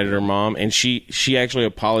she invited her mom, and she actually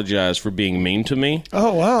apologized for being mean to me.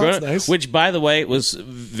 Oh wow, that's nice. Which, by the way, was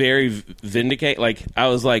very vindicate. Like I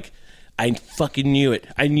was like, I fucking knew it.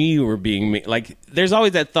 I knew you were being mean. Like, there's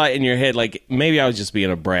always that thought in your head, like, maybe I was just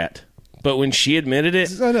being a brat. But when she admitted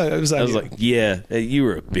it, I was like, yeah, you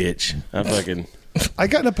were a bitch. I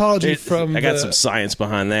got an apology from... I got some science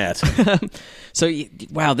behind that. So,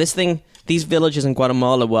 wow, these villages in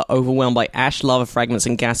Guatemala were overwhelmed by ash, lava fragments,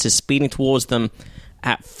 and gases speeding towards them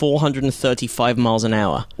at 435 miles an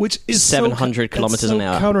hour. Which is 700 kilometers an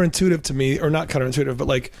hour. Counterintuitive to me, or not counterintuitive, but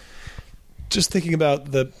like... just thinking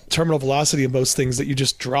about the terminal velocity of most things that you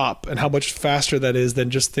just drop and how much faster that is than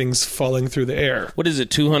just things falling through the air. What is it,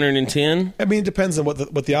 210? I mean, it depends on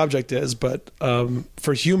what the object is, but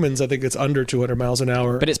for humans, I think it's under 200 miles an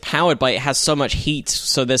hour. But it's powered by, it has so much heat,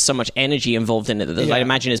 so there's so much energy involved in it that I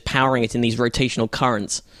imagine is powering it in these rotational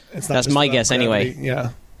currents. That's my guess gravity. anyway. Yeah.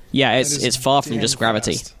 Yeah, it's far from just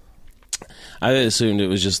gravity. Fast. I assumed it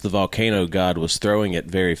was just the volcano god was throwing it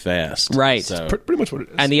very fast. Right. So. Pretty much what it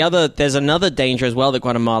is. And there's another danger as well that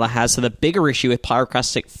Guatemala has. So the bigger issue with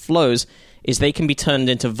pyroclastic flows is they can be turned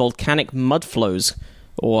into volcanic mud flows,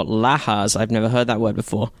 or lahars. I've never heard that word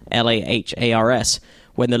before. LAHARS.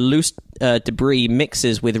 When the loose debris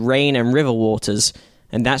mixes with rain and river waters,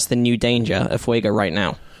 and that's the new danger of Fuego right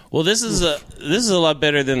now. Well, this is a lot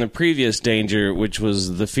better than the previous danger, which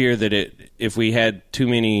was the fear that if we had too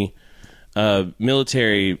many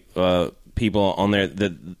military people on there,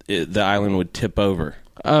 that the island would tip over.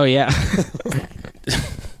 Oh yeah.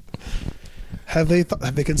 Have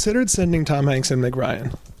they considered sending Tom Hanks and Meg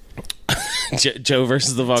Ryan? Joe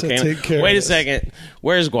versus the volcano. Wait a second.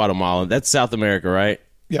 Where's Guatemala? That's South America, right?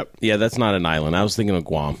 Yep. Yeah, that's not an island. I was thinking of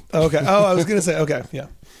Guam. Okay. Oh, I was going to say, okay, yeah.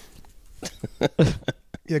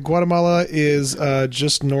 Yeah, Guatemala is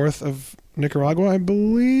just north of Nicaragua, I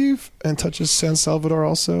believe, and touches San Salvador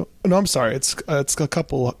also. No, I'm sorry. It's a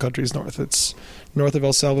couple countries north. It's north of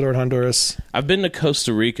El Salvador and Honduras. I've been to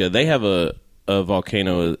Costa Rica. They have a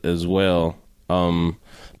volcano as well.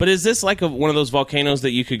 But is this like one of those volcanoes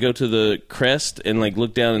that you could go to the crest and like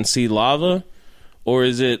look down and see lava? Or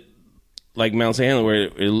is it like Mount St. Helena where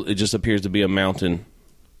it just appears to be a mountain?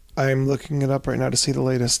 I'm looking it up right now to see the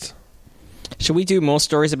latest. Should we do more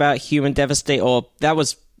stories about human devastation? Or that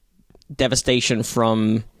was devastation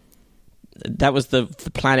from... That was the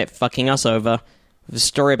planet fucking us over. The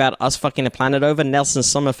story about us fucking the planet over. Nelson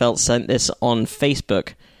Sommerfeld sent this on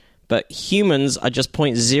Facebook. But humans are just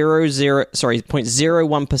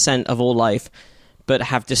 0.01% of all life, but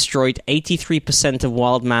have destroyed 83% of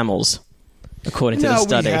wild mammals, according to the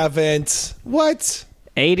study. No, we haven't. What?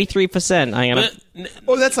 83%.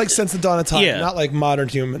 Oh, that's like since the dawn of time, Yeah. not like modern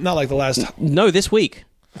human, not like the last. No, this week.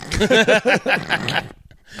 I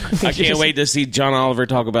can't wait to see John Oliver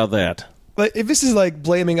talk about that. Like, if this is like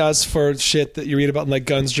blaming us for shit that you read about in like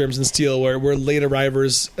Guns, Germs, and Steel, where we're late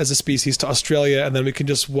arrivers as a species to Australia, and then we can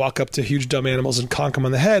just walk up to huge dumb animals and conk them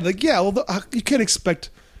on the head. Like, yeah, well, you can't expect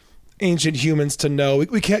ancient humans to know.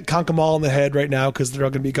 We can't conk them all on the head right now because they're all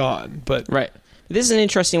going to be gone. But Right. This is an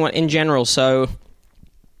interesting one in general. So,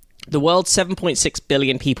 the world's 7.6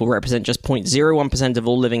 billion people represent just 0.01% of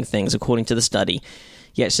all living things, according to the study.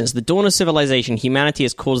 Yet, since the dawn of civilization, humanity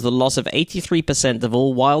has caused the loss of 83% of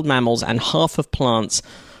all wild mammals and half of plants,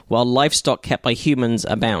 while livestock kept by humans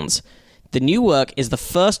abounds. The new work is the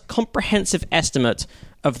first comprehensive estimate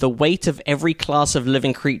of the weight of every class of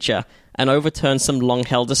living creature and overturns some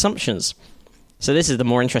long-held assumptions. So this is the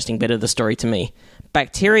more interesting bit of the story to me.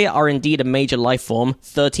 Bacteria are indeed a major life form,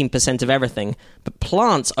 13% of everything, but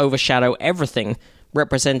plants overshadow everything,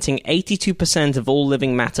 representing 82% of all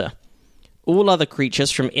living matter. All other creatures,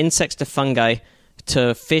 from insects to fungi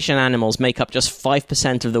to fish and animals, make up just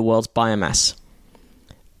 5% of the world's biomass.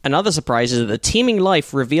 Another surprise is that the teeming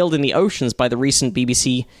life revealed in the oceans by the recent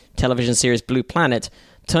BBC television series Blue Planet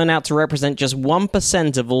turn out to represent just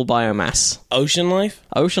 1% of all biomass. Ocean life?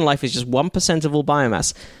 Ocean life is just 1% of all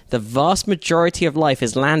biomass. The vast majority of life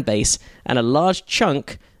is land-based, and a large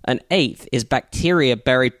chunk, an eighth, is bacteria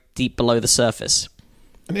buried deep below the surface.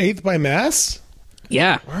 an eighth by mass?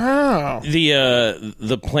 Yeah. Wow.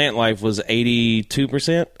 The plant life was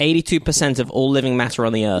 82%. 82% of all living matter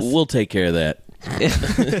on the Earth. We'll take care of that.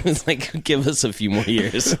 It's like, give us a few more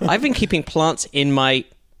years. I've been keeping plants in my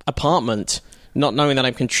apartment, not knowing that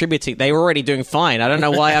I'm contributing. They were already doing fine. I don't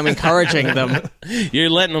know why I'm encouraging them. You're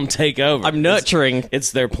letting them take over. I'm nurturing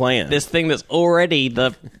It's their plan. this thing that's already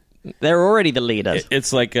they're already the leaders.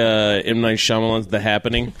 It's like M. Night Shyamalan's The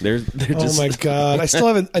Happening. They're just Oh my god! I still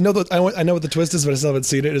haven't. I know what the twist is, but I still haven't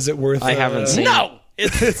seen it. Is it worth? I haven't seen no.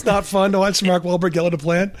 It's not fun to watch Mark Wahlberg yell at a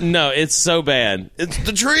plant. No, it's so bad. It's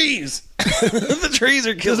the trees. The trees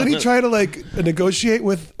are killing Doesn't he us. try to like negotiate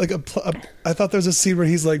with like I thought there was a scene where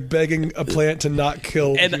he's like begging a plant to not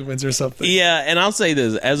kill And- humans or something. Yeah, and I'll say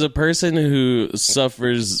this: as a person who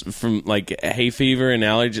suffers from like hay fever and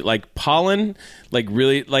allergy, like pollen, like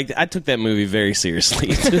really, like I took that movie very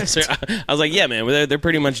seriously. I was like, yeah, man, they're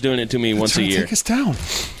pretty much doing it to me once a Trying to year. take us down.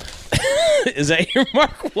 Is that your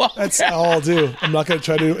Mark Wahlberg? That's all I'll do. I'm not going to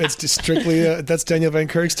try to. It's just strictly that's Daniel Van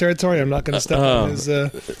Kirk's territory. I'm not going to step on his.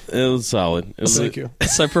 It was solid. It was Thank you.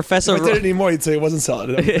 So Professor If I did it anymore, you'd say it wasn't solid.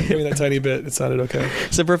 I'm giving that tiny bit. It sounded okay.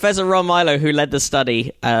 So Professor Ron Milo, who led the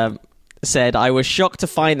study, said, "I was shocked to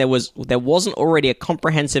find there wasn't already a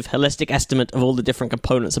comprehensive, holistic estimate of all the different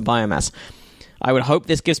components of biomass. I would hope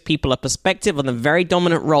this gives people a perspective on the very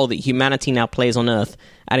dominant role that humanity now plays on Earth,"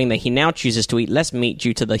 adding that he now chooses to eat less meat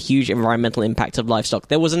due to the huge environmental impact of livestock.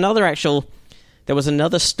 There was another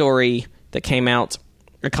story that came out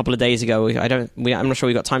a couple of days ago. I'm not sure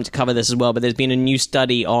we got time to cover this as well, but there's been a new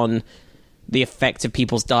study on the effect of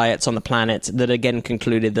people's diets on the planet that again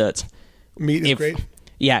concluded that Meat is great.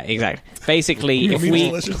 yeah, exactly. Basically, Meat's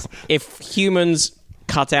delicious. if humans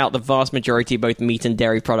cut out the vast majority of both meat and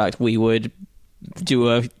dairy product, we would do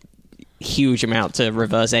a huge amount to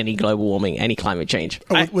reverse any global warming, any climate change.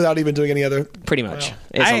 Without even doing any other. Pretty much. Wow.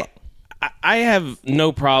 It's a lot. I have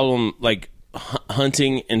no problem like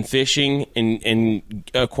hunting and fishing and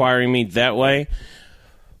acquiring meat that way.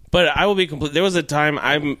 But I will be complete. There was a time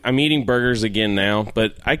I'm eating burgers again now,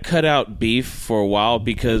 but I cut out beef for a while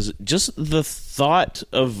because just the thought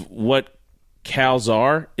of what cows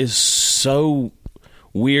are is so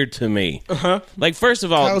weird to me. Like, first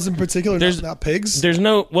of all, Cows in particular, not pigs. there's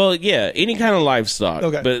no, well, yeah, any kind of livestock.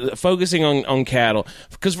 Okay. But focusing on cattle,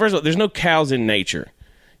 because first of all, there's no cows in nature.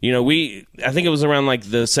 You know, I think it was around like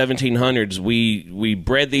the 1700s. We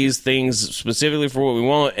bred these things specifically for what we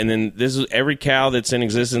want, and then every cow that's in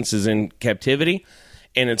existence is in captivity,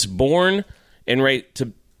 and it's born and ready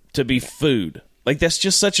to be food. Like, that's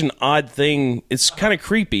just such an odd thing. It's kind of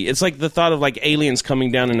creepy. It's like the thought of like aliens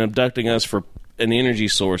coming down and abducting us for an energy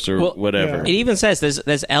source or whatever. It even says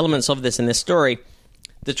there's elements of this in this story.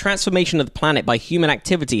 The transformation of the planet by human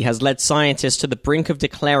activity has led scientists to the brink of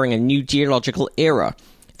declaring a new geological era,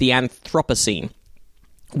 the Anthropocene.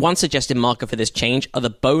 One suggested marker for this change are the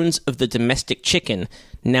bones of the domestic chicken,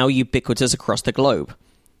 now ubiquitous across the globe.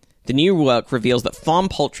 The new work reveals that farm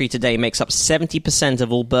poultry today makes up 70%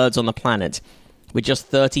 of all birds on the planet, with just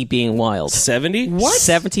 30 being wild. 70? What?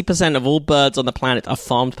 70% of all birds on the planet are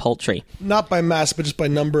farmed poultry. Not by mass, but just by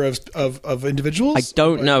number of individuals? I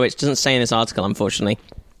don't know. It doesn't say in this article, unfortunately.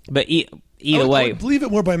 But either I way... would believe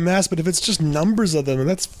it more by mass, but if it's just numbers of them, and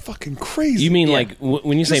that's fucking crazy. You mean like,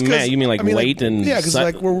 when you say Just 'cause- mass, you mean like weight and... Yeah, because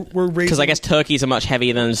like we're raising... Because I guess turkeys are much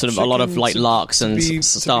heavier than sort of a lot of like chickens larks and to be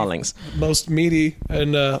starlings. most meaty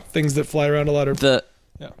and things that fly around a lot.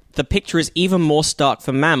 The picture is even more stark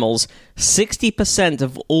for mammals. 60%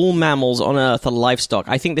 of all mammals on Earth are livestock.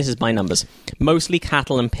 I think this is by numbers. Mostly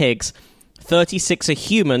cattle and pigs. 36 are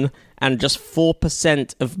human, and just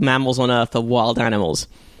 4% of mammals on Earth are wild animals.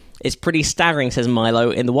 It's pretty staggering, says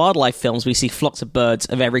Milo. In the wildlife films, we see flocks of birds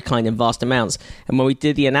of every kind in vast amounts. And when we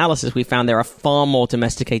did the analysis, we found there are far more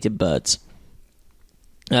domesticated birds.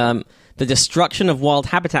 The destruction of wild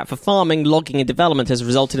habitat for farming, logging, and development has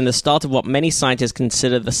resulted in the start of what many scientists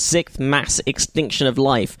consider the sixth mass extinction of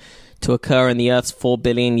life to occur in the Earth's 4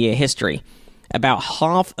 billion year history. About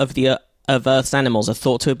half of Earth's animals are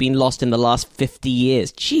thought to have been lost in the last 50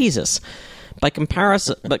 years. Jesus.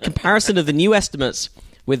 Comparison of the new estimates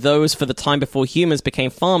with those for the time before humans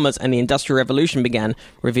became farmers and the Industrial Revolution began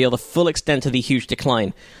reveal the full extent of the huge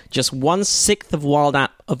decline. Just 1/6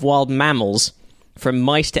 of wild mammals, from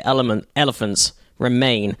mice to elephants,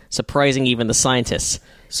 remain, surprising even the scientists.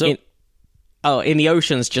 So, in the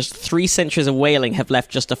oceans, just 3 centuries of whaling have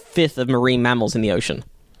left just 1/5 of marine mammals in the ocean.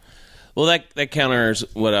 well, that counters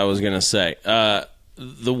what I was going to say.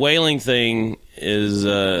 The whaling thing is...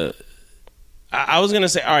 I was going to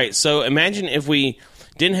say, all right, so imagine if we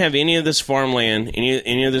didn't have any of this farmland,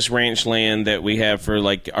 any of this ranch land that we have for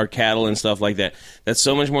like our cattle and stuff like that. That's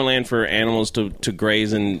so much more land for animals to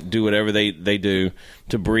graze and do whatever they do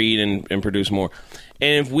to breed and produce more.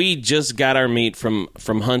 And if we just got our meat from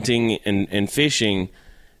hunting and fishing,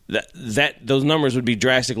 that those numbers would be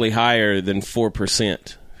drastically higher than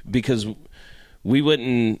 4%, because we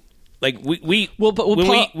wouldn't... Like when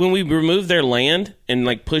we remove their land and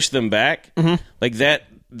like push them back, like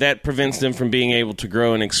that prevents them from being able to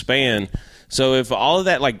grow and expand. So if all of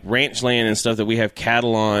that like ranch land and stuff that we have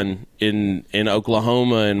cattle on in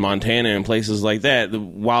Oklahoma and Montana and places like that, the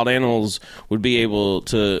wild animals would be able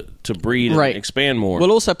to breed and expand more. Well,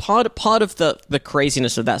 also part of the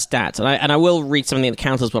craziness of that stat, and I will read something that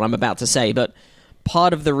counters what I'm about to say, but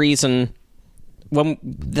part of the reason. When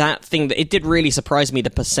that thing, it did really surprise me, the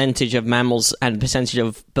percentage of mammals and percentage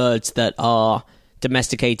of birds that are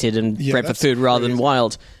domesticated and bred for food rather than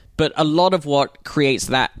wild. But a lot of what creates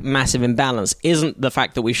that massive imbalance isn't the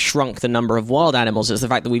fact that we've shrunk the number of wild animals, it's the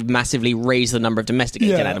fact that we've massively raised the number of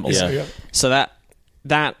domesticated animals. So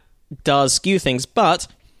that does skew things. But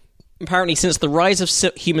apparently since the rise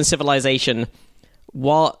of human civilization,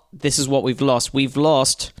 this is what we've lost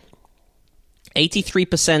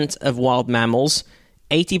 83% of wild mammals,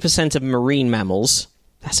 80% of marine mammals.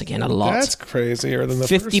 That's again a lot. That's crazier than the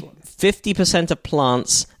first one. 50% of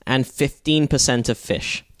plants and 15% of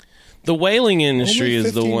fish. The whaling industry Only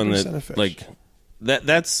is the one 15% that of fish. like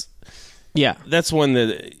that's Yeah. that's one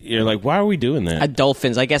that you're like, why are we doing that?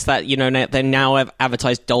 Dolphins. I guess that, they now have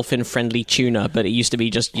advertised dolphin-friendly tuna, but it used to be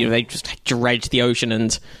just, they just dredge the ocean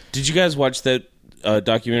and... Did you guys watch that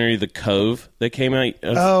documentary, The Cove, that came out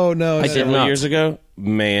Oh, no. I did several not. years ago?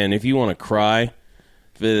 Man, if you want to cry,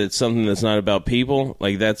 if it's something that's not about people,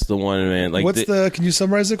 like that's the one, man. Like, Can you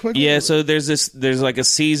summarize it quickly? yeah, so there's like a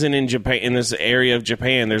season in Japan, in this area of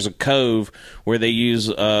Japan, there's a cove where they use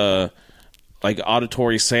like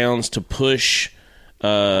auditory sounds to push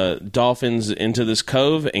dolphins into this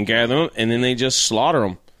cove and gather them, and then they just slaughter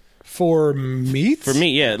them. For meat? For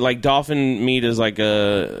meat, yeah. Like dolphin meat is like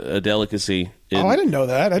a delicacy. I didn't know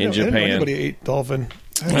that. I didn't know Japan. anybody ate dolphin.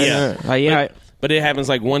 Yeah. But it happens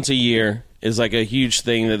like once a year. Is like a huge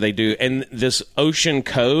thing that they do. And this ocean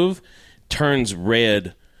cove turns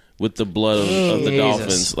red with the blood of the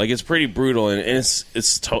dolphins. Like, it's pretty brutal, and it's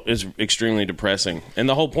extremely depressing. And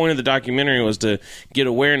the whole point of the documentary was to get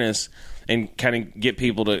awareness and kind of get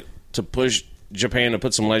people to push Japan to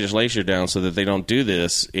put some legislation down so that they don't do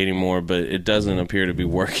this anymore, but it doesn't appear to be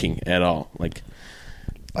working at all. Like,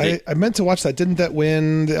 I meant to watch that. Didn't that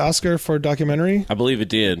win the Oscar for documentary? I believe it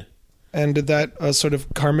did. And did that sort of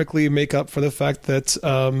karmically make up for the fact that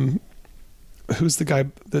who's the guy,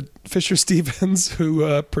 the Fisher Stevens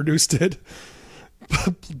who produced it,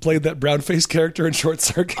 played that brown-faced character in Short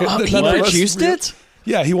Circuit? He produced it?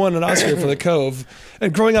 Yeah, he won an Oscar for The Cove.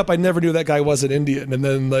 And growing up, I never knew that guy was an Indian. And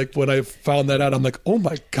then, like, when I found that out, I'm like, oh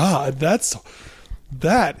my God, that's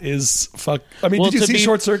That is fuck. I mean, Well, did you see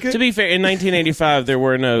Short Circuit? To be fair, in 1985, there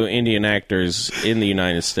were no Indian actors in the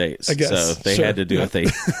United States. I guess, so they sure. had to do what they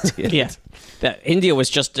did. Yeah. That India was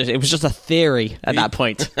just a theory at that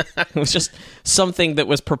point. It was just something that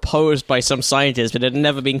was proposed by some scientists, but it had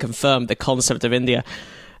never been confirmed, the concept of India.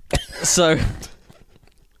 So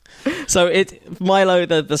Milo,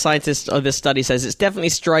 the scientist of this study, says it's definitely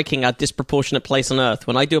striking our disproportionate place on Earth.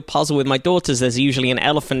 When I do a puzzle with my daughters, there's usually an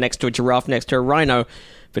elephant next to a giraffe next to a rhino.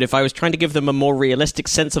 But if I was trying to give them a more realistic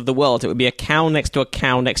sense of the world, it would be a cow next to a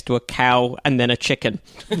cow next to a cow and then a chicken.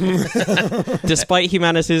 Despite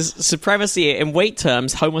humanity's supremacy in weight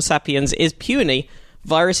terms, Homo sapiens is puny.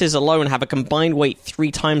 Viruses alone have a combined weight 3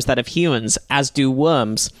 times that of humans, as do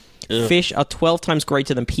worms. Ugh. Fish are 12 times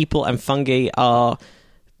greater than people, and fungi are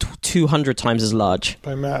 200 times as large.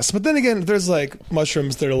 By mass. But then again, there's like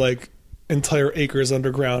mushrooms that are like entire acres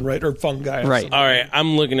underground, right? Or fungi. Right. All right,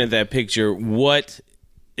 I'm looking at that picture. What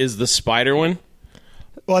is the spider one?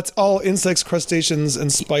 Well, it's all insects, crustaceans,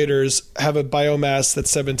 and spiders have a biomass that's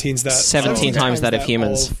 17 times that of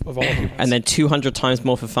humans. Of all humans. And then 200 times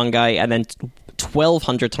more for fungi, and then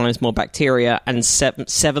 1,200 times more bacteria, and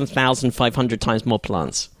 7,500 times more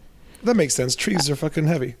plants. That makes sense. Trees are fucking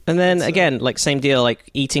heavy. And then again, like same deal, like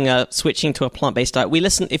switching to a plant-based diet.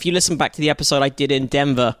 If you listen back to the episode I did in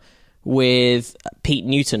Denver with Pete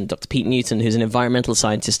Newton, Dr. Pete Newton, who's an environmental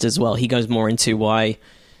scientist as well, he goes more into why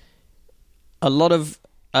a lot of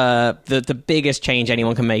the biggest change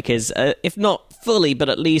anyone can make is, if not fully, but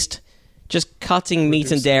at least just cutting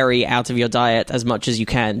meat and dairy out of your diet as much as you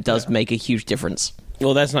can does make a huge difference.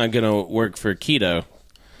 Well, that's not going to work for keto.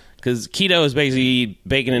 Because keto is basically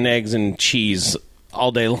bacon and eggs and cheese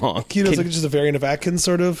all day long. Keto's like just a variant of Atkins,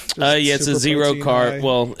 sort of? Yeah, it's a zero carb. High.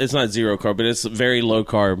 Well, it's not zero carb, but it's very low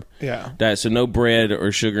carb. Yeah. Diet, so no bread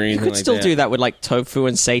or sugar or anything like that. You could still do that with like tofu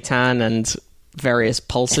and seitan and various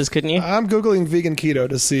pulses, couldn't you? I'm Googling vegan keto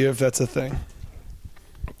to see if that's a thing.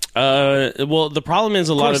 Well, the problem is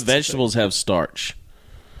a lot of vegetables have starch.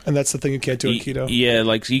 And that's the thing you can't do in keto. Yeah,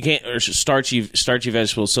 like you can't, or starchy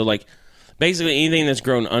vegetables. So like basically anything that's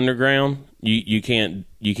grown underground, you can't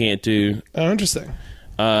do. Oh, interesting.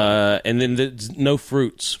 And then there's no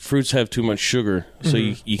fruits. Fruits have too much sugar, so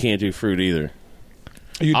you can't do fruit either.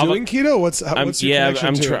 Are you doing keto? What's your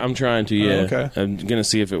connection to it? I'm trying to. Yeah, okay. I'm gonna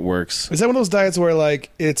see if it works. Is that one of those diets where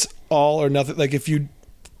like it's all or nothing? Like if you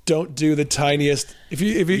don't do the tiniest, if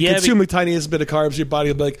you consume the tiniest bit of carbs, your body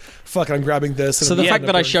will be like, "Fuck, I'm grabbing this." So the fact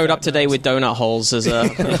that I showed up today with donut holes is a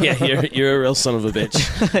yeah, you're a real son of a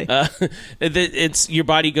bitch. It's your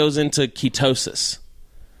body goes into ketosis.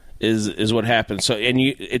 Is what happens. So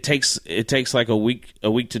it takes like a week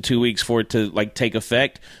to 2 weeks for it to like take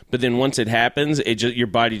effect. But then once it happens, your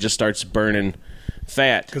body just starts burning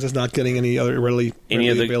fat because it's not getting any other readily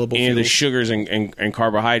available any of the sugars and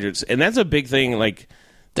carbohydrates. And that's a big thing. Like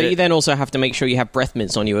you then also have to make sure you have breath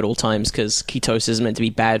mints on you at all times because ketosis is meant to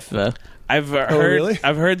be bad for. I've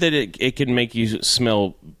heard that it can make you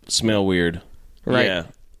smell weird. Right. Yeah.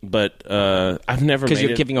 But I've never because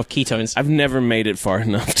you're giving off ketones. I've never made it far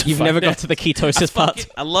enough to. You've never got to the ketosis part.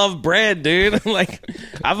 I love bread, dude.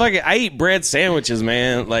 I eat bread sandwiches,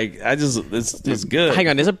 man. Like it's good. Hang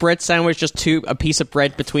on, is a bread sandwich just a piece of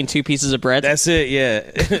bread between two pieces of bread? That's it. Yeah,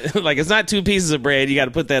 like it's not 2 pieces of bread. You got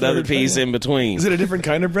to put that other piece in between. Is it a different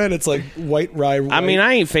kind of bread? It's like white rye. I mean,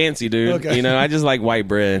 I ain't fancy, dude. Okay. You know, I just like white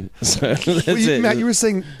bread. So that's it. Matt, you were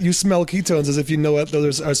saying you smell ketones as if you know what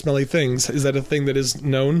those are smelly things. Is that a thing that is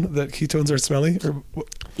known? That ketones are smelly?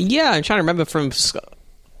 Yeah, I'm trying to remember from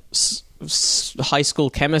high school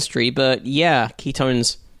chemistry, but yeah,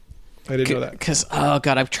 ketones. I didn't know that. Because, oh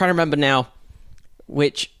god, I'm trying to remember now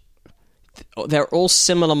which. They're all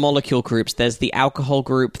similar molecule groups. There's the alcohol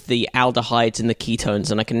group, the aldehydes, and the ketones,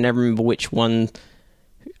 and I can never remember which one.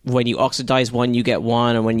 When you oxidize one, you get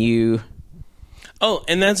one, and when you... Oh,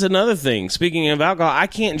 and that's another thing. Speaking of alcohol, I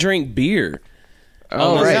can't drink beer.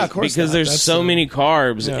 Oh, right. Yeah, of course because not. there's That's so many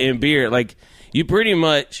carbs in beer. Like you pretty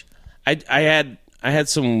much, I had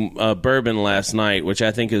some bourbon last night, which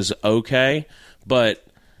I think is okay, but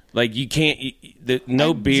like you can't.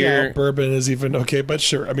 Beer. Yeah, bourbon is even okay, but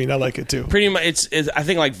sure. I mean, I like it too. Pretty much, it's I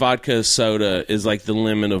think like vodka soda is like the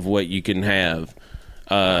limit of what you can have.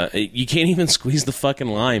 You can't even squeeze the fucking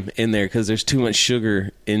lime in there because there's too much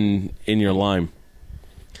sugar in your lime.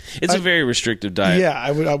 It's a very restrictive diet. Yeah,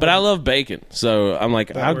 I would. But I love bacon, so I'm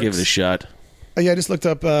like, I'll give it a shot. Yeah, I just looked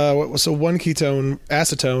up. So one ketone,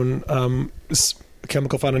 acetone, is a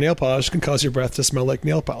chemical found in nail polish, can cause your breath to smell like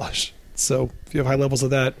nail polish. So if you have high levels of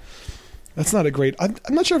that, that's not a great. I'm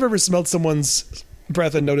not sure I've ever smelled someone's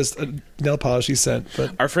breath and noticed a nail polish he sent.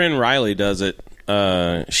 But our friend Riley does it.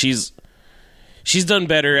 she's done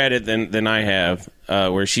better at it than I have.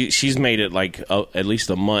 Where she's made it like at least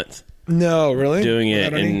a month. No, really? Doing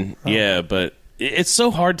it, and yeah, but it's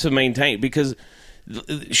so hard to maintain because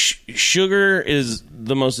sugar is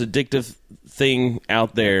the most addictive thing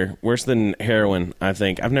out there, worse than heroin. I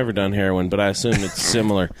think I've never done heroin, but I assume it's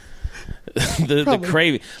similar. the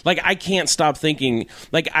craving, like I can't stop thinking.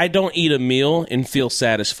 Like I don't eat a meal and feel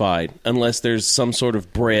satisfied unless there's some sort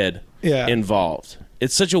of bread involved.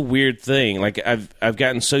 It's such a weird thing. Like I've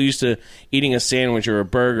gotten so used to eating a sandwich or a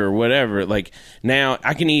burger or whatever. Like now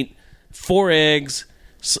I can eat 4 eggs,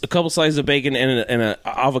 a couple slices of bacon, and an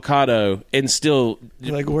avocado, and still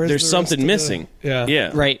like, there's something missing.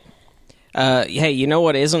 Yeah. Right. Hey, you know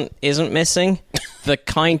what isn't missing? The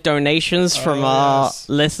kind donations from our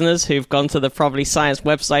listeners who've gone to the Probably Science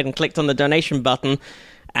website and clicked on the donation button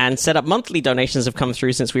and set up monthly donations have come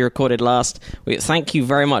through since we recorded last. Thank you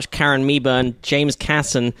very much, Karen Meeburn, James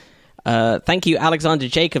Casson. Thank you, Alexander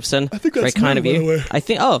Jacobson. I think that's very kind of you. By the way. I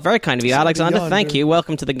think. Oh, very kind of you, Alexander. Thank you.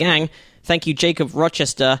 Welcome to the gang. Thank you, Jacob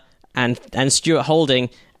Rochester and Stuart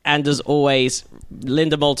Holding. And as always,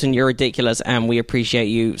 Linda Moulton, you're ridiculous, and we appreciate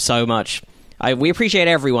you so much. We appreciate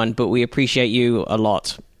everyone, but we appreciate you a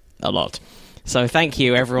lot. So thank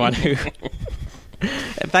you, everyone who...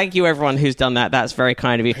 Thank you, everyone who's done that. That's very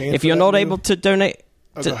kind of you. If you're not able to donate...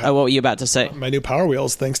 what were you about to say? My new Power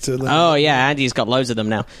Wheels, thanks to Linda. Oh, yeah, Andy's got loads of them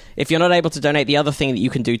now. If you're not able to donate, the other thing that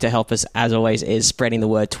you can do to help us, as always, is spreading the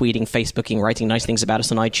word, tweeting, Facebooking, writing nice things about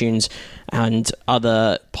us on iTunes and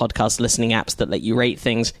other podcast listening apps that let you rate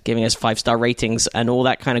things, giving us 5-star ratings and all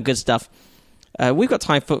that kind of good stuff. We've got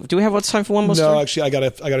time for... Do we have time for one more story? No, actually, I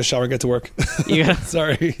gotta shower and get to work.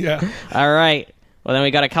 Sorry, yeah. All right. Well, then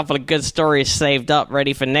we got a couple of good stories saved up,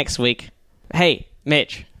 ready for next week. Hey,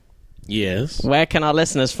 Mitch. Yes. Where can our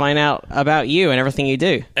listeners find out about you and everything you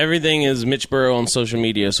do? Everything is Mitch Burrow on social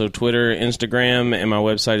media. So Twitter, Instagram, and my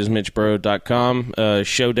website is mitchburrow.com.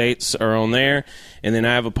 Show dates are on there. And then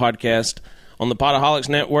I have a podcast on the Podaholics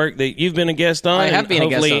Network that you've been a guest on. I have been a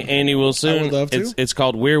guest on. Hopefully Andy will soon. I would love to. It's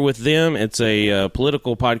called We're With Them. It's a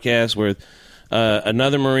political podcast with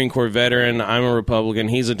another Marine Corps veteran. I'm a Republican.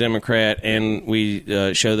 He's a Democrat. And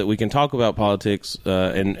we show that we can talk about politics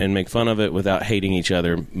and make fun of it without hating each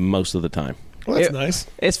other most of the time. Well, that's nice.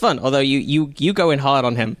 It's fun, although you go in hard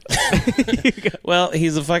on him. Well,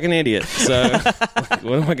 he's a fucking idiot. So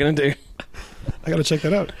what am I going to do? I got to check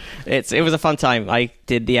that out. It was a fun time. I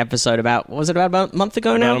did the episode about a month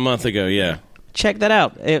ago now? About a month ago, yeah. Check that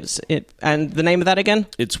out. And the name of that again?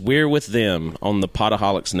 It's We're With Them on the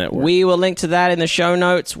Podaholics Network. We will link to that in the show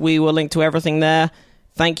notes. We will link to everything there.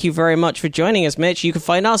 Thank you very much for joining us, Mitch. You can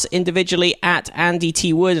find us individually at Andy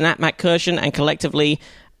T. Wood and at Matt Kirshen, and collectively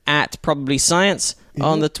at Probably Science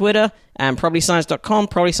on the Twitter, and probablyscience.com.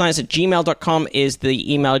 Probablyscience@gmail.com is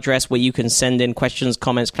the email address where you can send in questions,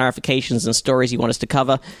 comments, clarifications, and stories you want us to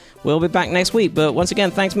cover. We'll be back next week. But once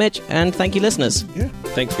again, thanks, Mitch, and thank you, listeners. Yeah.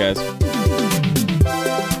 Thanks, guys.